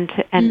world and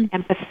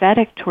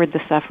empathetic toward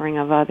the suffering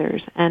of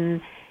others, and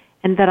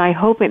that I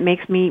hope it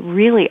makes me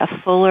really a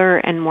fuller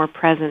and more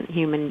present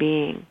human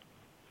being.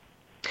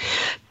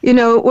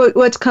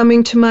 What's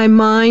coming to my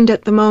mind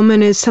at the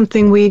moment is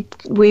something we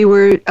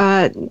were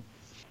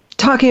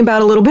talking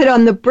about a little bit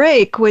on the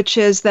break, which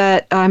is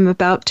that I'm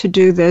about to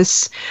do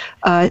this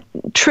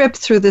trip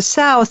through the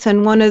South,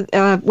 and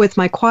with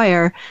my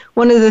choir,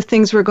 one of the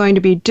things we're going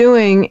to be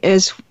doing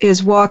is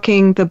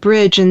walking the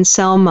bridge in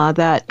Selma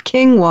that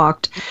King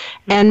walked,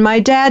 and my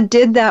dad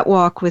did that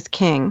walk with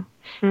King.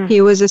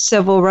 He was a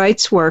civil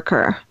rights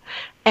worker,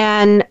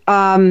 and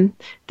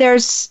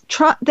there's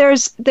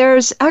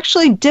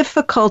actually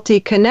difficulty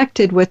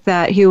connected with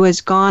that. He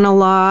was gone a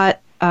lot.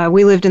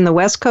 We lived in the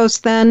West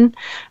Coast then.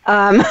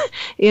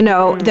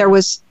 There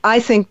was,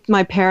 I think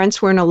my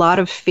parents were in a lot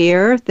of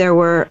fear. There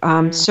were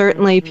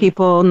certainly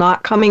people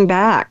not coming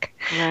back.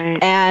 Right.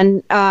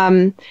 And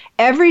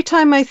every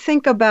time I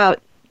think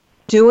about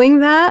doing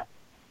that,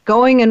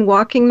 going and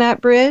walking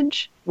that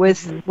bridge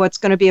with what's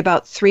going to be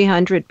about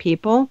 300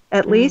 people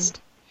at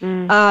least,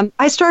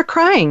 I start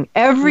crying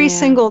every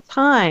single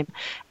time.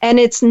 And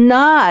it's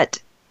not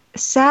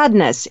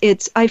sadness.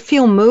 I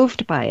feel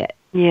moved by it.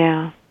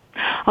 Yeah.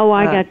 Oh,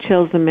 I got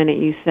chills the minute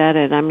you said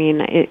it. I mean,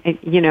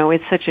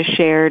 it's such a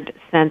shared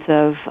sense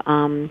of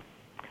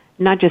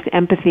not just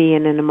empathy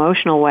in an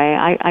emotional way.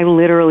 I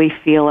literally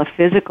feel a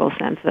physical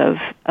sense of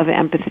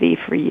empathy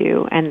for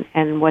you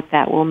and what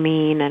that will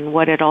mean and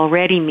what it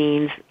already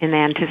means in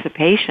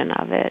anticipation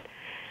of it.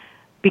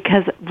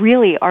 Because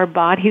really, our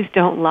bodies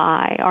don't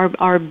lie.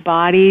 Our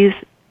bodies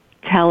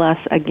tell us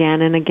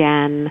again and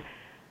again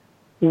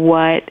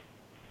what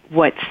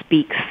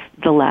speaks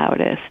the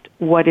loudest,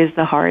 what is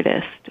the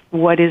hardest,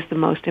 what is the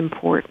most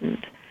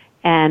important.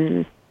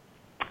 And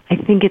I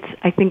think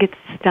it's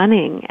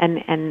stunning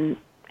and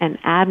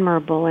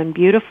admirable and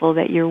beautiful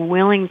that you're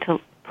willing to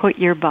put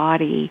your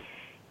body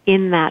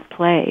in that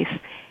place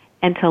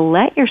and to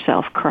let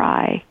yourself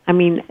cry. I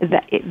mean,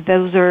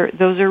 those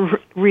are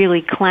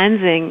really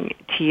cleansing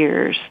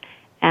tears.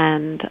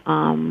 And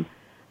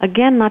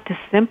again, not to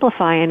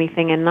simplify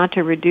anything and not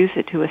to reduce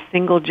it to a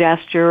single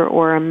gesture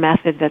or a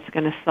method that's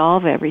going to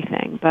solve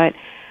everything, but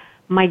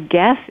my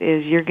guess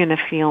is you're going to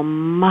feel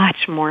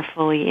much more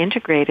fully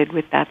integrated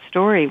with that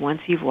story once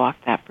you've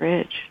walked that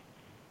bridge.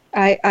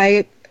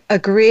 I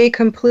agree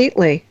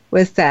completely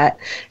with that.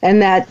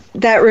 And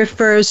that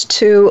refers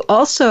to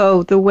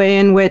also the way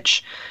in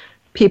which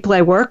people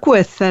I work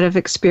with that have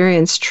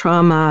experienced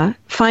trauma,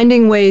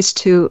 finding ways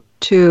to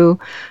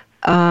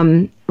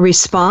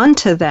respond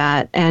to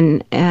that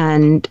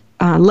and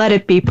let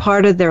it be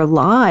part of their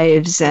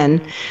lives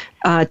and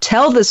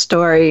tell the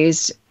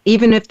stories,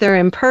 even if they're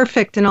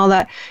imperfect and all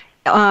that.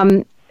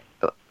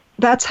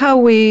 That's how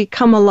we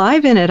come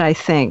alive in it, I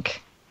think.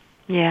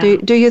 Yeah.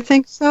 Do you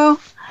think so?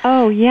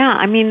 Oh, yeah.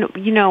 I mean,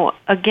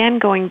 again,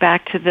 going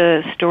back to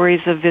the stories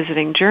of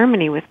visiting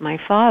Germany with my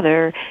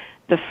father,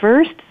 the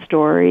first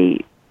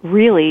story,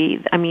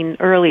 really,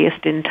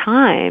 earliest in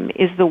time,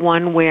 is the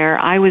one where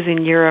I was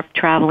in Europe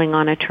traveling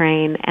on a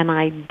train and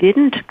I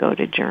didn't go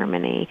to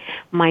Germany.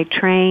 My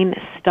train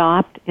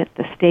stopped at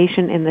the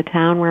station in the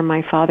town where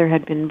my father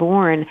had been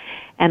born,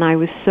 and I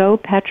was so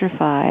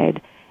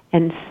petrified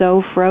and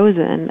so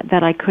frozen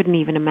that I couldn't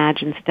even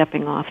imagine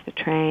stepping off the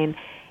train.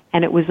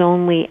 And it was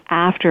only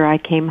after I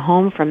came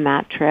home from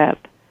that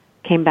trip,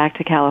 came back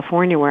to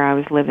California where I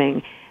was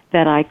living,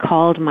 that I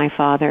called my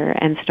father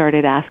and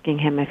started asking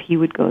him if he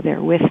would go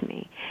there with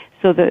me.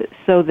 So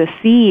the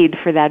seed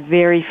for that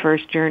very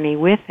first journey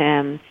with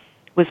him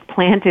was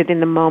planted in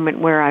the moment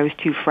where I was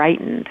too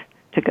frightened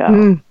to go.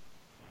 Mm.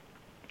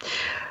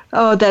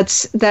 Oh,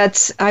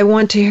 that's. I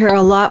want to hear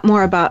a lot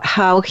more about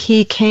how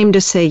he came to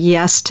say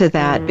yes to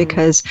that,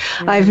 because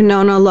I've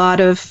known a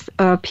lot of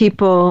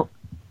people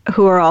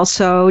who are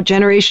also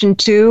Generation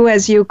 2,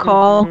 as you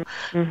call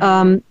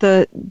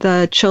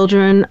the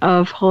children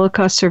of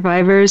Holocaust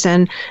survivors,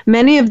 and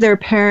many of their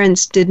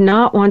parents did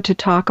not want to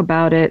talk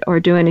about it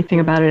or do anything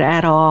about it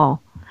at all.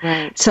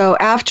 Right. So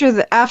after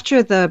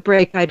the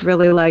break, I'd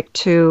really like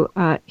to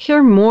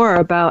hear more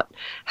about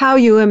how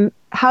you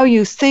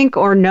think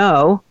or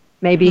know.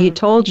 Maybe he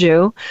told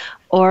you,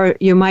 or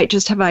you might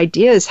just have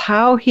ideas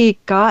how he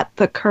got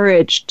the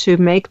courage to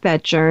make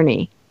that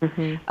journey.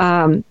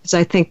 So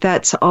I think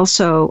that's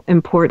also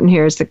important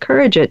here, is the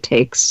courage it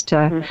takes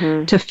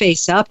to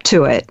face up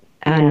to it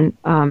and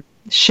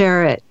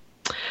share it.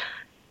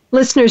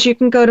 Listeners, you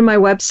can go to my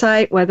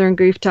website,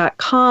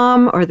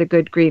 weatheringrief.com, or the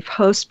Good Grief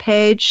host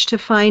page to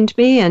find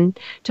me. And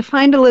to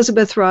find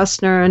Elizabeth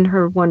Rossner and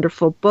her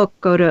wonderful book,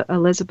 go to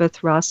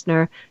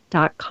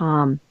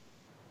elizabethrossner.com.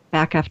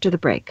 Back after the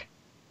break.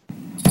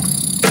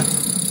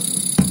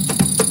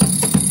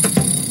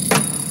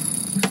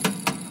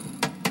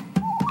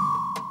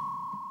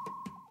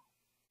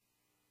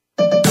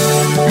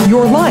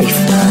 Your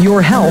life,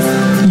 your health,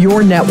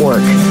 your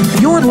network.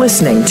 You're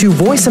listening to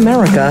Voice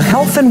America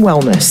Health and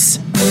Wellness.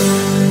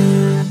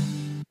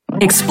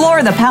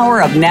 Explore the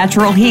power of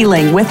natural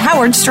healing with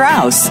Howard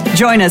Strauss.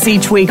 Join us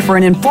each week for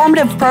an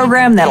informative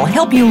program that'll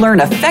help you learn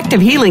effective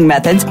healing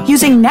methods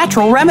using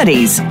natural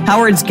remedies.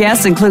 Howard's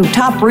guests include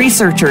top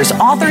researchers,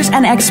 authors,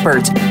 and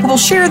experts who will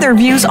share their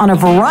views on a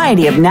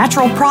variety of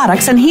natural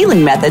products and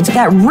healing methods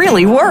that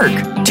really work.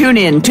 Tune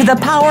in to The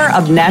Power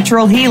of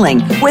Natural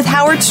Healing with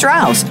Howard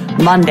Strauss,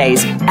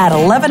 Mondays at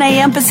 11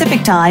 a.m.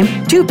 Pacific Time,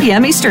 2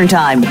 p.m. Eastern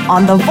Time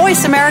on the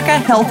Voice America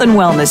Health and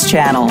Wellness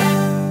Channel.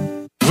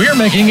 We're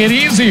making it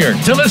easier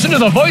to listen to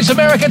the Voice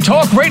America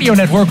Talk Radio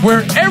Network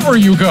wherever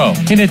you go.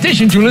 In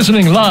addition to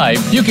listening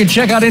live, you can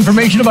check out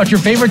information about your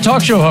favorite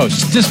talk show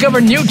hosts, discover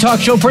new talk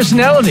show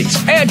personalities,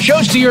 add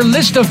shows to your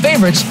list of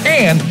favorites,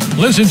 and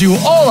listen to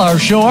all our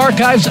show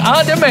archives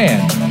on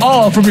demand.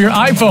 All from your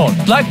iPhone,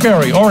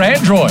 BlackBerry, or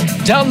Android.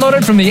 Download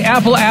it from the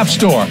Apple App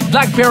Store,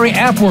 BlackBerry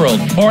App World,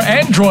 or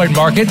Android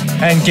Market,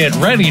 and get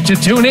ready to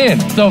tune in.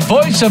 The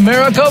Voice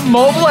America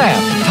mobile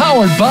app,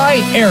 powered by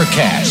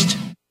Aircast.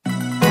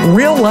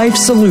 Real life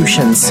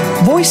solutions.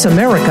 Voice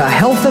America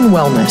Health and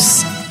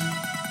Wellness.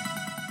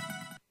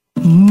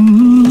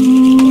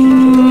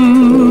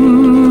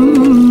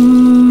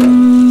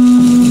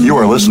 You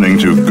are listening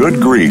to Good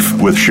Grief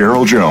with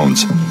Cheryl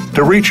Jones.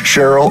 To reach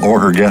Cheryl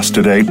or her guest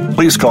today,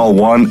 please call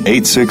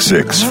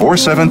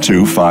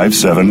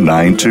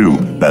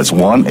 1-866-472-5792. That's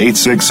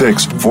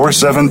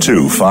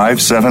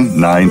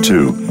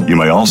 1-866-472-5792. You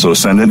may also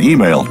send an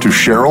email to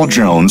Cheryl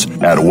Jones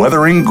at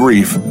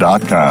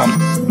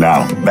weatheringgrief.com.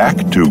 Now, back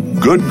to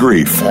Good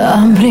Grief.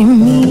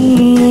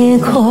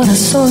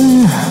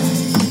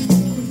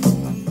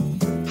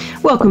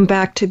 Welcome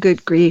back to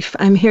Good Grief.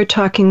 I'm here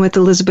talking with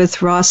Elizabeth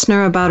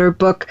Rossner about her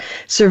book,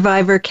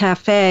 Survivor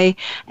Cafe.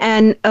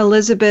 And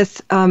Elizabeth,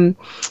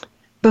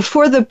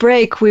 before the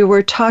break, we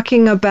were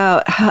talking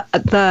about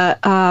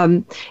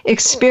the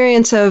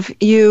experience of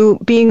you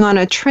being on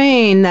a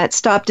train that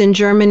stopped in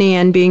Germany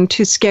and being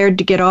too scared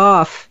to get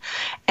off.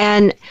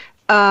 And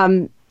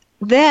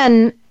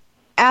then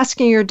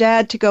asking your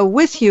dad to go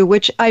with you,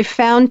 which I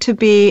found to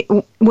be,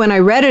 when I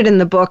read it in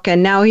the book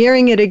and now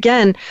hearing it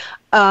again,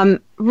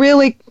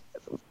 really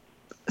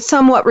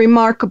somewhat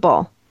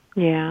remarkable.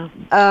 Yeah.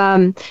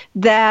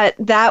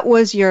 That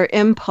was your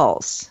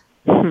impulse.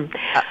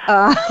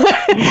 Yeah.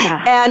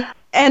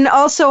 And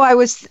also I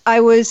was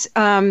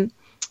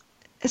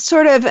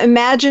sort of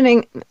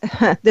imagining,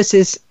 this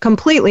is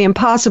completely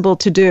impossible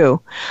to do,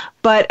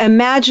 but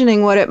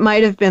imagining what it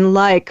might have been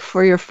like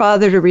for your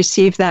father to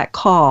receive that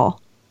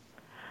call.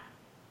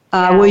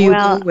 Will you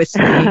go with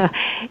me?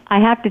 I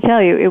have to tell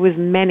you, it was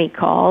many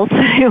calls.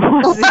 It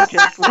wasn't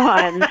just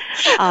one.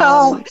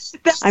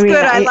 That's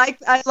good.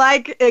 I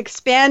like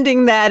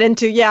expanding that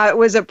into, it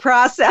was a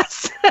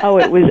process. Oh,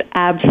 it was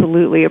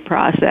absolutely a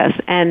process,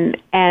 and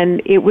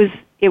it was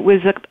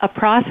a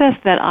process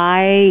that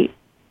I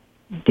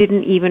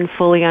didn't even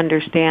fully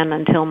understand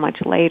until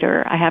much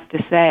later. I have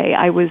to say,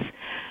 I was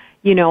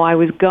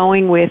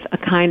going with a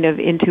kind of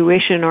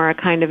intuition or a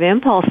kind of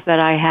impulse that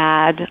I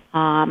had.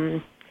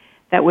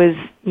 That was,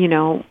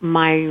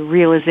 my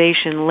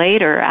realization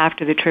later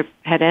after the trip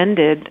had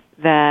ended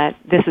that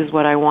this is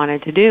what I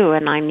wanted to do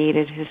and I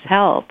needed his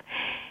help.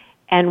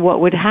 And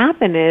what would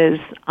happen is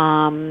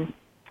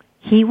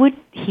he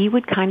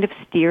would kind of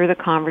steer the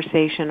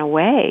conversation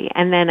away.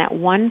 And then at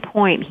one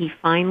point he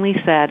finally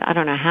said, I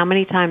don't know how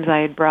many times I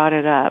had brought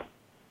it up,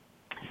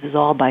 this is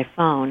all by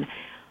phone,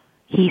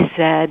 he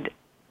said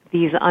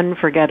these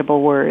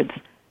unforgettable words,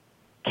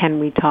 "Can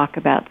we talk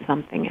about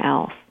something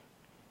else?"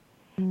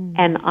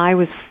 And I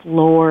was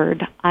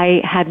floored.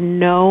 I had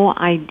no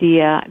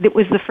idea. It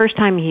was the first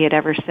time he had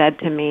ever said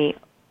to me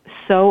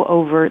so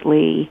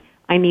overtly,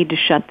 I need to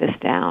shut this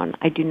down.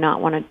 I do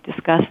not want to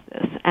discuss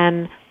this.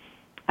 And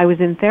I was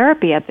in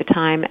therapy at the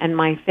time, and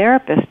my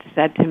therapist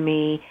said to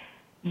me,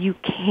 you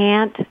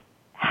can't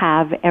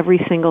have every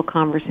single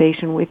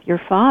conversation with your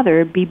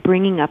father be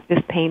bringing up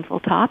this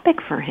painful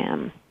topic for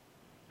him.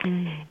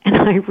 And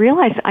I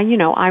realized,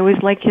 I was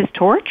like his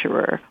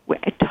torturer,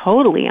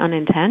 totally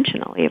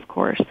unintentionally, of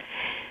course.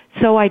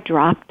 So I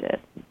dropped it.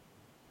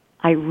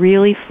 I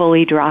really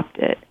fully dropped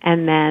it.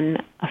 And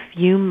then a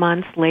few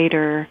months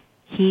later,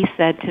 he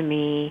said to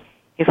me,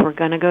 if we're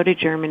going to go to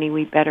Germany,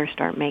 we better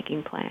start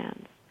making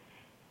plans.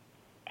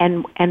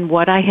 And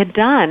what I had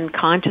done,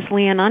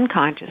 consciously and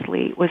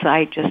unconsciously, was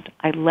I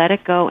let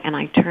it go and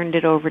I turned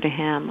it over to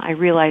him. I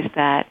realized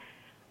that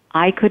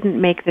I couldn't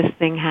make this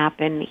thing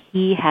happen.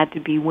 He had to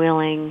be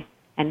willing,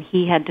 and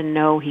he had to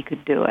know he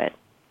could do it.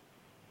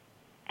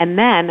 And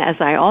then, as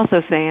I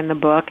also say in the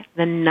book,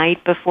 the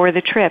night before the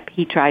trip,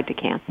 he tried to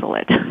cancel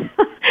it.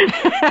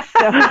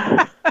 So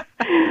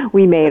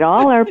we made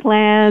all our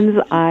plans.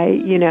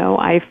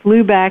 I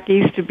flew back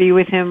east to be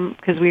with him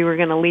because we were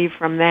going to leave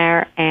from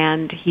there,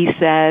 and he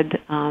said,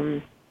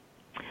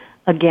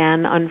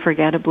 again,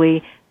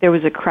 unforgettably, there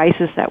was a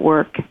crisis at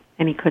work,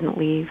 and he couldn't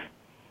leave.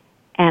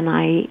 And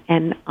I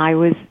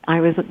was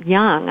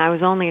young. I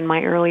was only in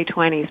my early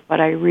 20s,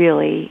 but I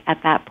really,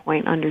 at that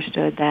point,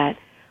 understood that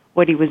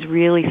what he was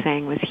really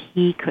saying was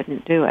he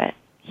couldn't do it.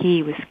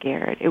 He was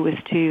scared. It was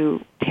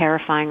too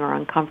terrifying or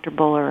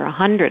uncomfortable or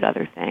 100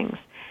 other things.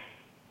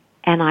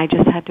 And I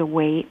just had to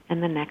wait,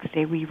 and the next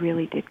day we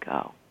really did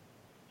go.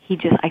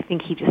 I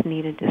think he just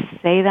needed to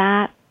say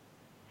that,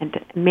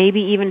 and maybe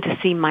even to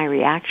see my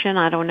reaction.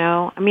 I don't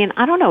know. I mean,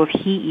 I don't know if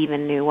he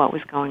even knew what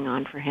was going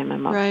on for him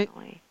emotionally.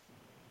 Right.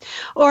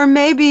 Or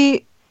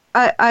maybe,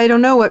 I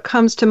don't know, what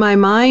comes to my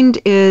mind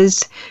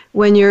is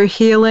when you're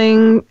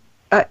healing,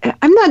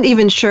 I'm not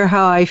even sure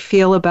how I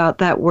feel about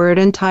that word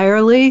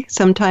entirely.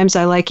 Sometimes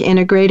I like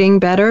integrating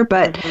better,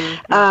 but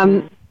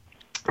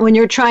when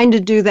you're trying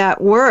to do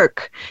that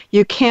work,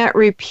 you can't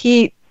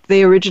repeat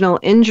the original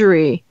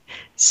injury.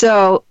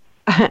 So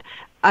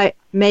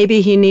maybe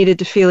he needed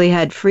to feel he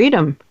had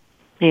freedom.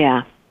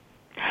 Yeah.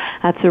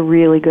 That's a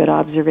really good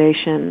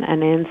observation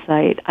and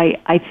insight.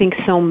 I think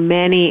so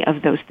many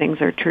of those things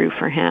are true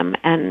for him.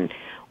 And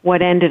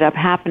what ended up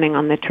happening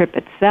on the trip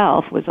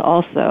itself was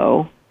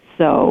also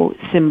so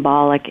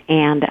symbolic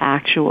and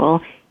actual.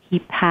 He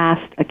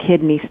passed a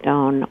kidney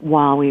stone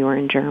while we were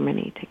in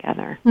Germany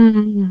together.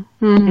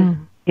 Mm-hmm.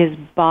 His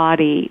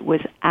body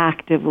was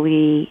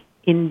actively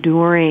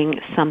enduring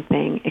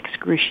something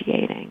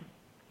excruciating.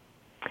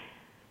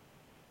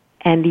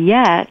 And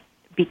yet,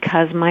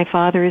 because my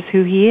father is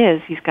who he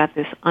is. He's got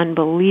this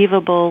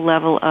unbelievable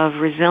level of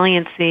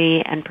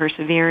resiliency and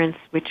perseverance,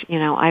 which,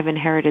 I've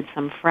inherited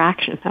some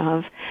fraction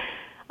of.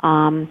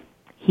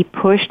 He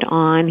pushed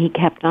on, he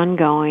kept on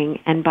going,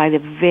 and by the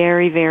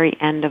very, very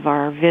end of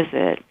our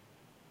visit,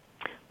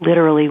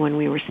 literally when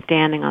we were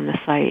standing on the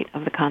site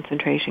of the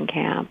concentration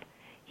camp,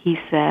 he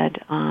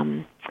said,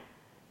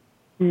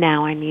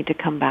 now I need to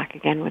come back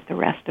again with the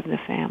rest of the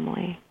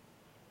family.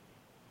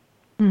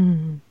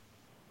 Mm.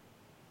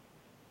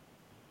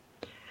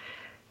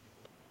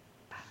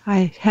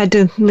 I had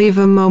to leave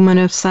a moment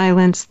of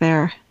silence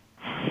there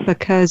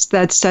because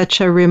that's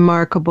such a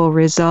remarkable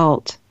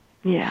result.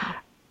 Yeah.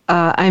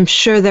 I'm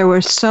sure there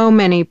were so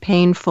many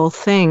painful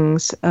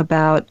things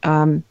about,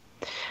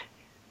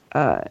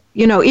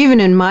 even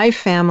in my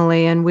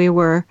family, and we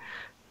were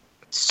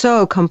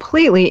so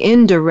completely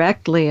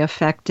indirectly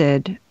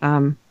affected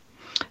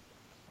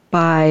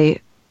by,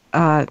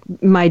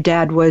 my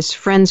dad was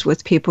friends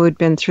with people who'd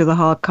been through the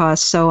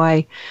Holocaust, so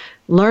I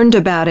learned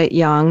about it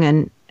young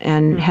and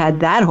mm-hmm. had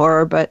that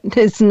horror, but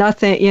it's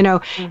nothing,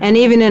 mm-hmm. And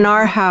even in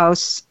our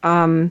house,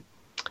 there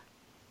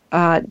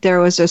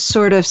was a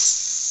sort of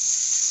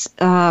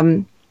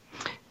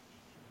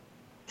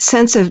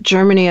sense of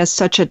Germany as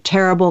such a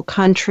terrible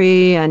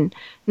country and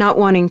not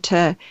wanting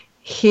to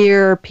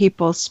hear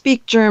people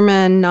speak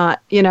German,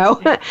 not,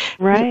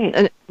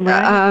 right.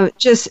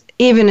 Just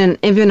even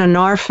in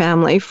our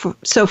family.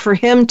 So for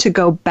him to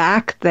go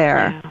back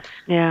there,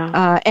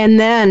 and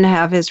then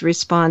have his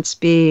response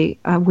be,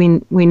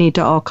 we need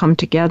to all come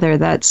together.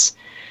 That's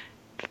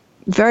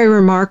very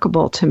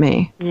remarkable to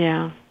me.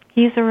 Yeah.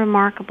 He's a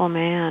remarkable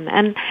man.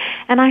 And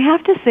I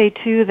have to say,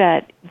 too,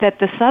 that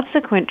the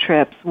subsequent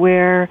trips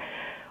where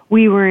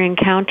we were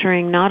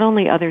encountering not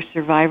only other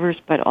survivors,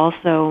 but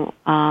also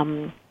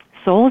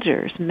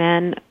soldiers,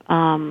 men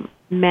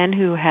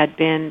who had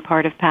been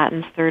part of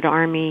Patton's Third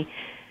Army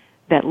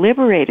that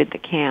liberated the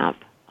camp,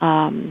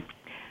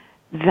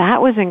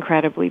 that was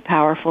incredibly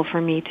powerful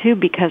for me, too,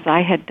 because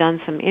I had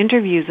done some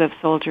interviews of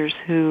soldiers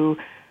who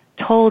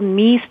told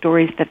me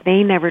stories that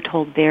they never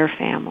told their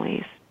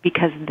families,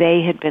 because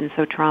they had been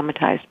so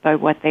traumatized by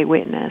what they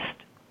witnessed.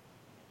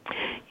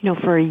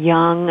 For a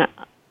young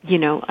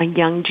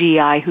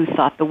GI who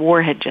thought the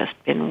war had just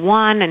been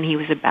won and he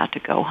was about to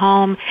go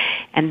home,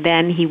 and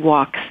then he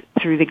walks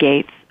through the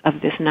gates of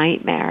this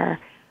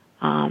nightmare.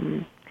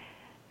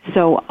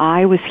 So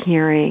I was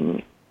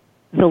hearing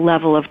the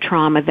level of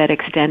trauma that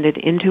extended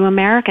into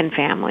American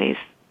families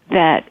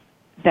that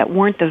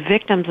weren't the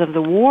victims of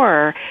the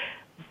war,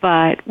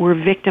 but were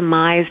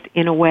victimized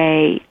in a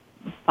way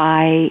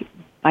by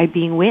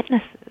being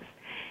witnesses.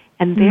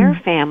 And their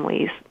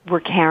families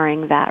were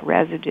carrying that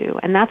residue.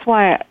 And that's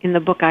why in the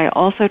book I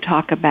also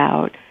talk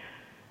about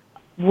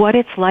what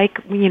it's like,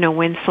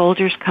 when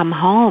soldiers come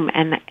home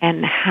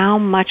and how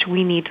much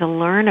we need to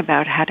learn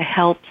about how to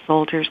help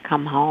soldiers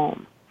come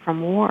home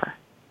from war.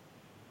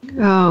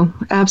 Oh,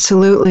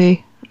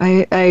 absolutely.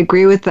 I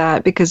agree with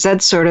that, because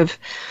that's sort of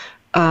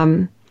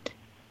an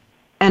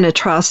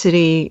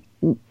atrocity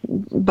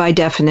by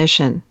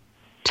definition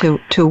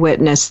to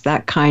witness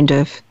that kind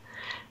of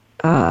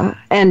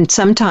and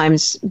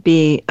sometimes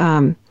be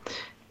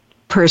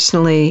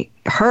personally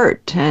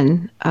hurt,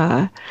 and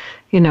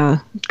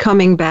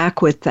coming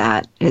back with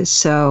that is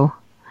so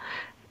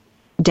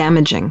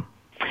damaging.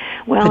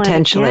 Well,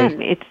 potentially.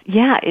 And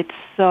again, it's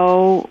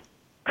so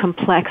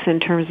complex in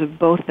terms of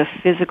both the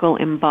physical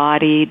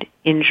embodied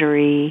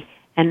injury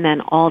and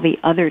then all the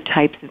other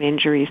types of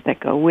injuries that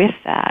go with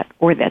that,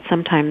 or that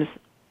sometimes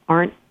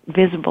aren't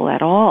visible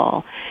at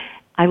all.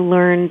 I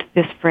learned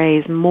this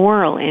phrase,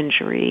 moral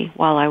injury,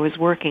 while I was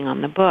working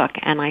on the book,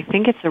 and I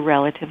think it's a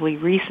relatively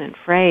recent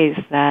phrase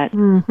that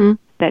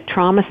that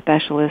trauma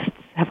specialists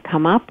have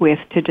come up with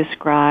to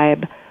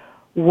describe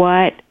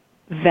what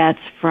vets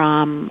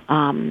from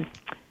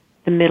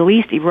the Middle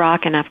East,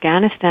 Iraq, and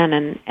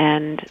Afghanistan,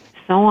 and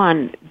so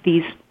on,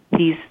 these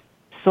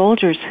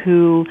soldiers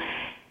who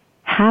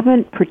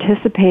haven't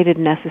participated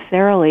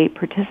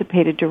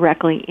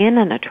directly in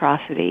an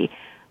atrocity,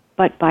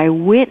 but by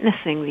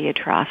witnessing the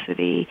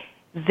atrocity,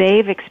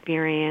 they've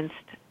experienced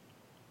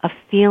a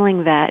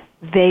feeling that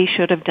they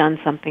should have done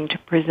something to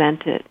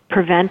prevent it,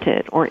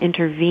 or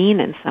intervene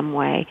in some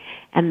way.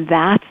 And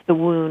that's the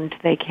wound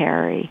they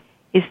carry,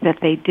 is that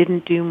they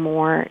didn't do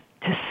more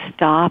to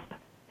stop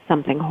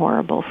something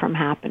horrible from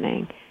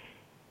happening.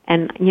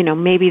 And,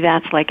 maybe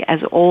that's like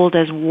as old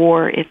as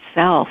war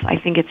itself. I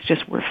think it's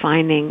just we're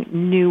finding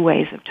new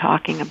ways of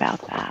talking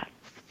about that.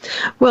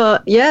 Well,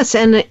 yes,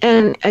 and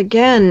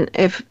again,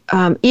 if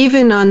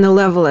even on the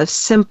level of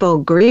simple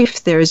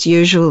grief, there's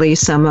usually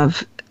some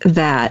of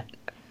that.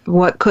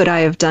 What could I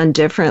have done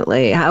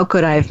differently? How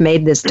could I have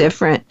made this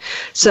different?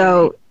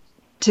 So,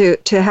 to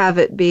have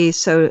it be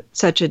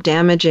such a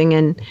damaging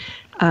and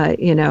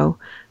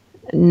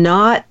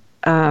not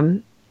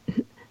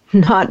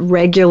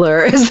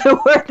regular is the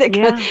word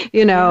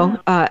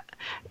that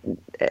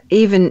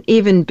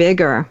even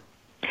bigger.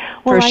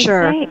 Well, for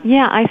sure.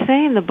 I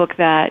say in the book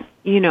that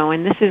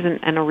and this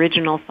isn't an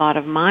original thought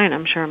of mine,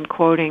 I'm sure I'm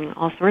quoting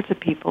all sorts of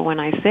people when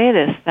I say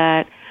this,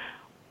 that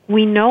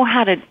we know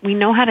how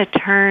to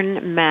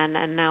turn men,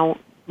 and now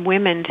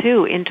women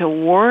too, into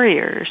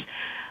warriors,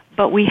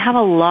 but we have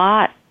a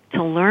lot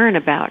to learn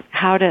about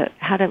how to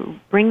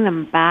bring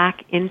them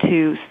back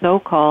into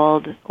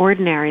so-called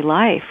ordinary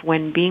life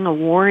when being a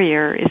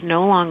warrior is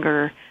no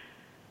longer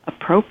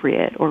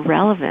appropriate or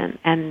relevant,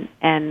 and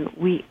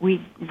we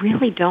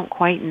really don't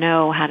quite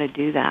know how to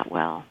do that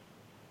well.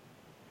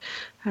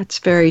 That's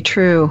very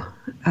true.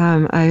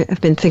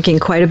 I've been thinking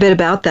quite a bit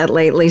about that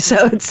lately,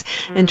 so it's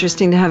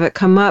interesting to have it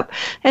come up.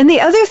 And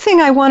the other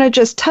thing I want to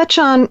just touch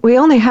on, we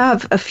only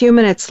have a few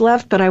minutes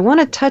left, but I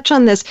want to touch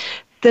on this,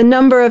 the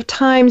number of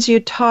times you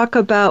talk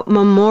about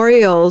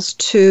memorials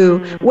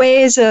to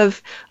ways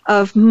of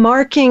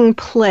marking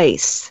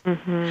place.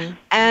 Mm-hmm.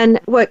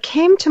 And what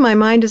came to my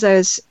mind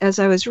as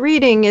I was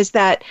reading is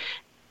that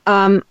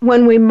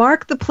when we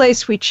mark the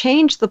place, we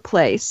change the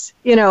place.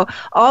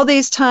 All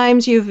these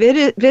times you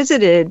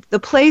visited, the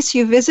place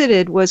you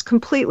visited was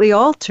completely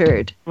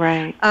altered.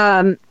 Right.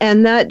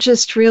 And that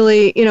just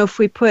really, if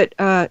we put,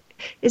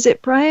 is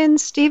it Brian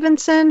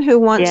Stevenson who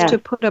wants to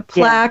put a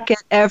plaque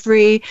at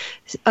every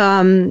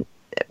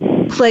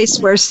place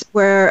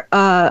where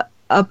a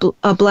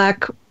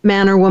black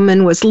man or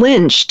woman was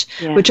lynched,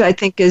 which I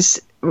think is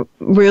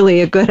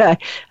really a good,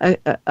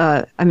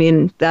 I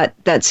mean,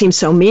 that seems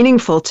so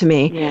meaningful to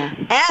me. Yeah.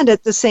 And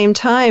at the same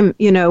time,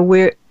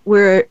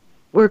 we're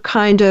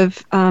kind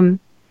of, our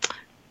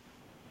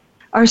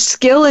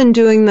skill in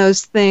doing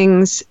those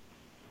things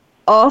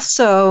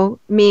also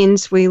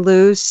means we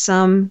lose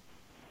some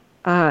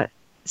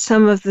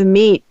of the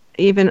meat.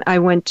 Even I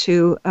went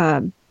to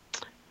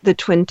the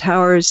Twin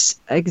Towers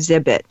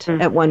exhibit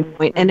at one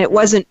point, and it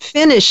wasn't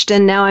finished,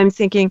 and now I'm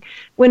thinking,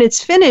 when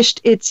it's finished,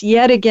 it's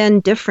yet again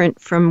different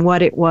from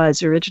what it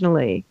was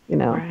originally,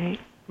 Right.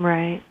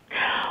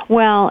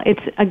 Well,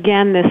 it's,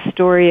 again, this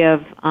story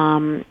of,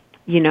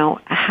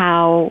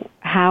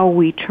 how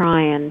we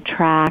try and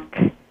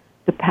track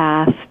the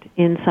past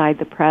inside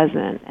the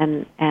present,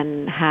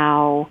 and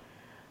how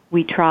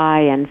we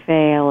try and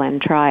fail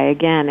and try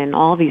again in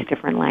all these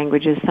different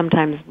languages,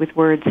 sometimes with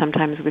words,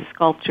 sometimes with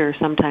sculpture,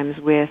 sometimes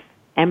with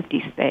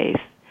empty space.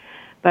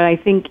 But I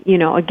think,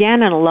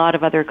 again, in a lot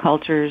of other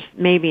cultures,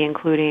 maybe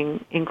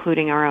including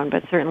our own,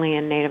 but certainly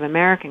in Native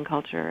American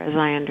culture, as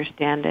I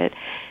understand it,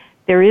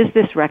 there is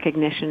this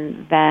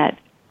recognition that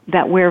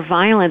where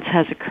violence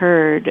has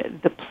occurred,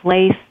 the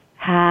place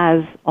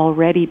has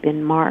already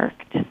been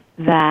marked,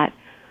 that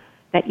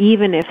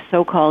even if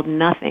so-called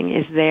nothing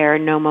is there,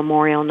 no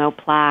memorial, no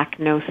plaque,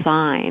 no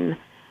sign,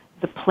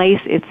 the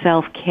place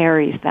itself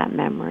carries that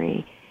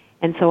memory.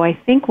 And so I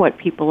think what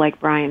people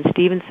like Brian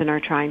Stevenson are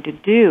trying to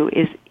do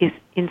is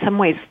in some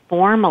ways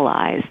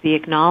formalize the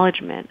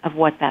acknowledgement of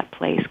what that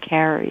place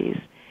carries,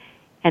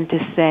 and to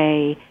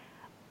say,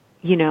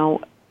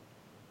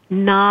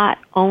 not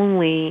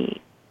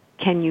only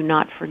can you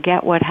not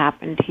forget what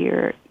happened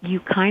here, you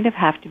kind of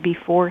have to be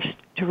forced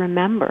to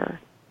remember.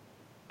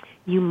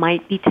 You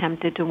might be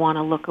tempted to want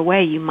to look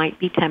away. You might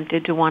be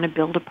tempted to want to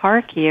build a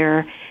park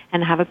here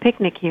and have a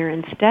picnic here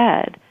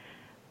instead.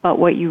 But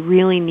what you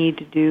really need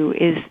to do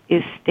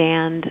is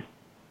stand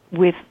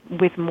with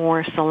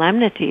more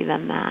solemnity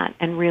than that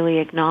and really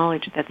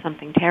acknowledge that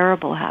something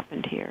terrible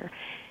happened here.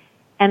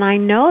 And I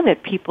know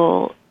that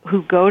people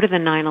who go to the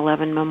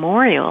 9/11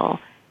 memorial,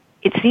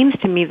 it seems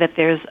to me that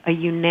there's a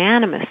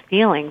unanimous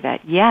feeling that,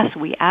 yes,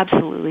 we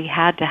absolutely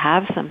had to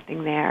have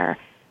something there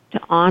to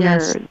honor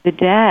the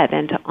dead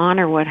and to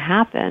honor what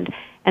happened.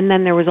 And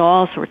then there was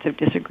all sorts of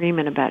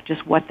disagreement about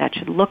just what that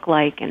should look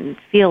like and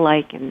feel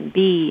like and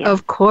be.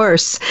 Of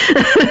course.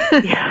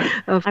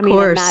 Of course.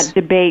 And that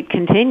debate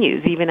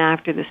continues even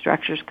after the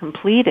structure's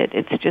completed.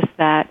 It's just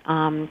that,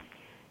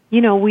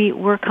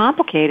 we're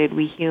complicated,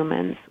 we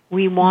humans.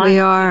 We want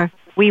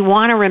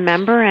to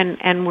remember,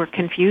 and we're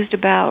confused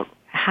about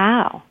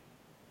how.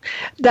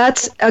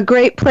 That's a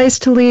great place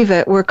to leave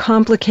it. We're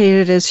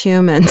complicated as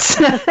humans.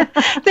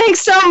 Thanks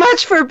so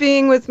much for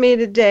being with me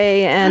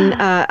today. And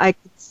I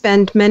could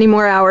spend many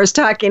more hours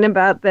talking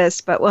about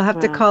this, but we'll have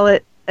to call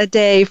it a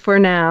day for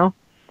now.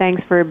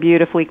 Thanks for a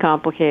beautifully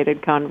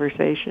complicated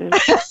conversation.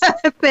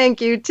 Thank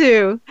you,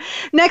 too.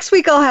 Next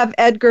week, I'll have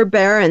Edgar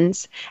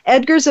Behrens.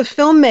 Edgar's a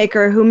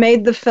filmmaker who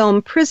made the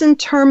film Prison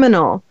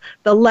Terminal,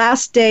 The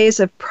Last Days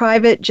of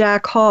Private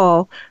Jack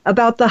Hall,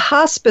 about the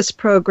hospice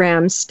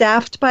program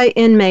staffed by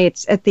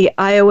inmates at the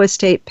Iowa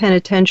State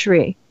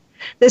Penitentiary.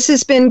 This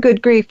has been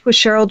Good Grief with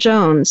Cheryl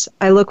Jones.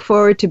 I look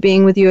forward to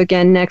being with you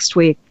again next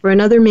week for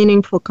another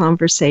meaningful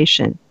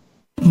conversation.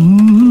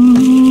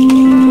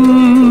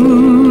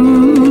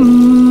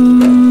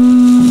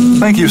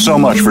 Thank you so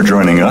much for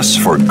joining us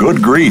for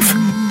Good Grief.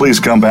 Please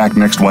come back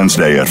next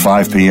Wednesday at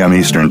 5 p.m.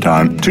 Eastern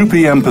Time, 2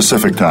 p.m.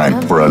 Pacific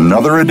Time for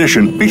another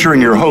edition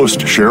featuring your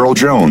host, Cheryl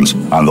Jones,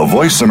 on the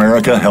Voice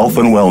America Health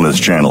and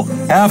Wellness Channel.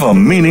 Have a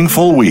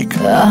meaningful week.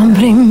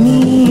 Abre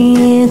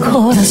mi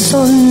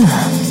corazón.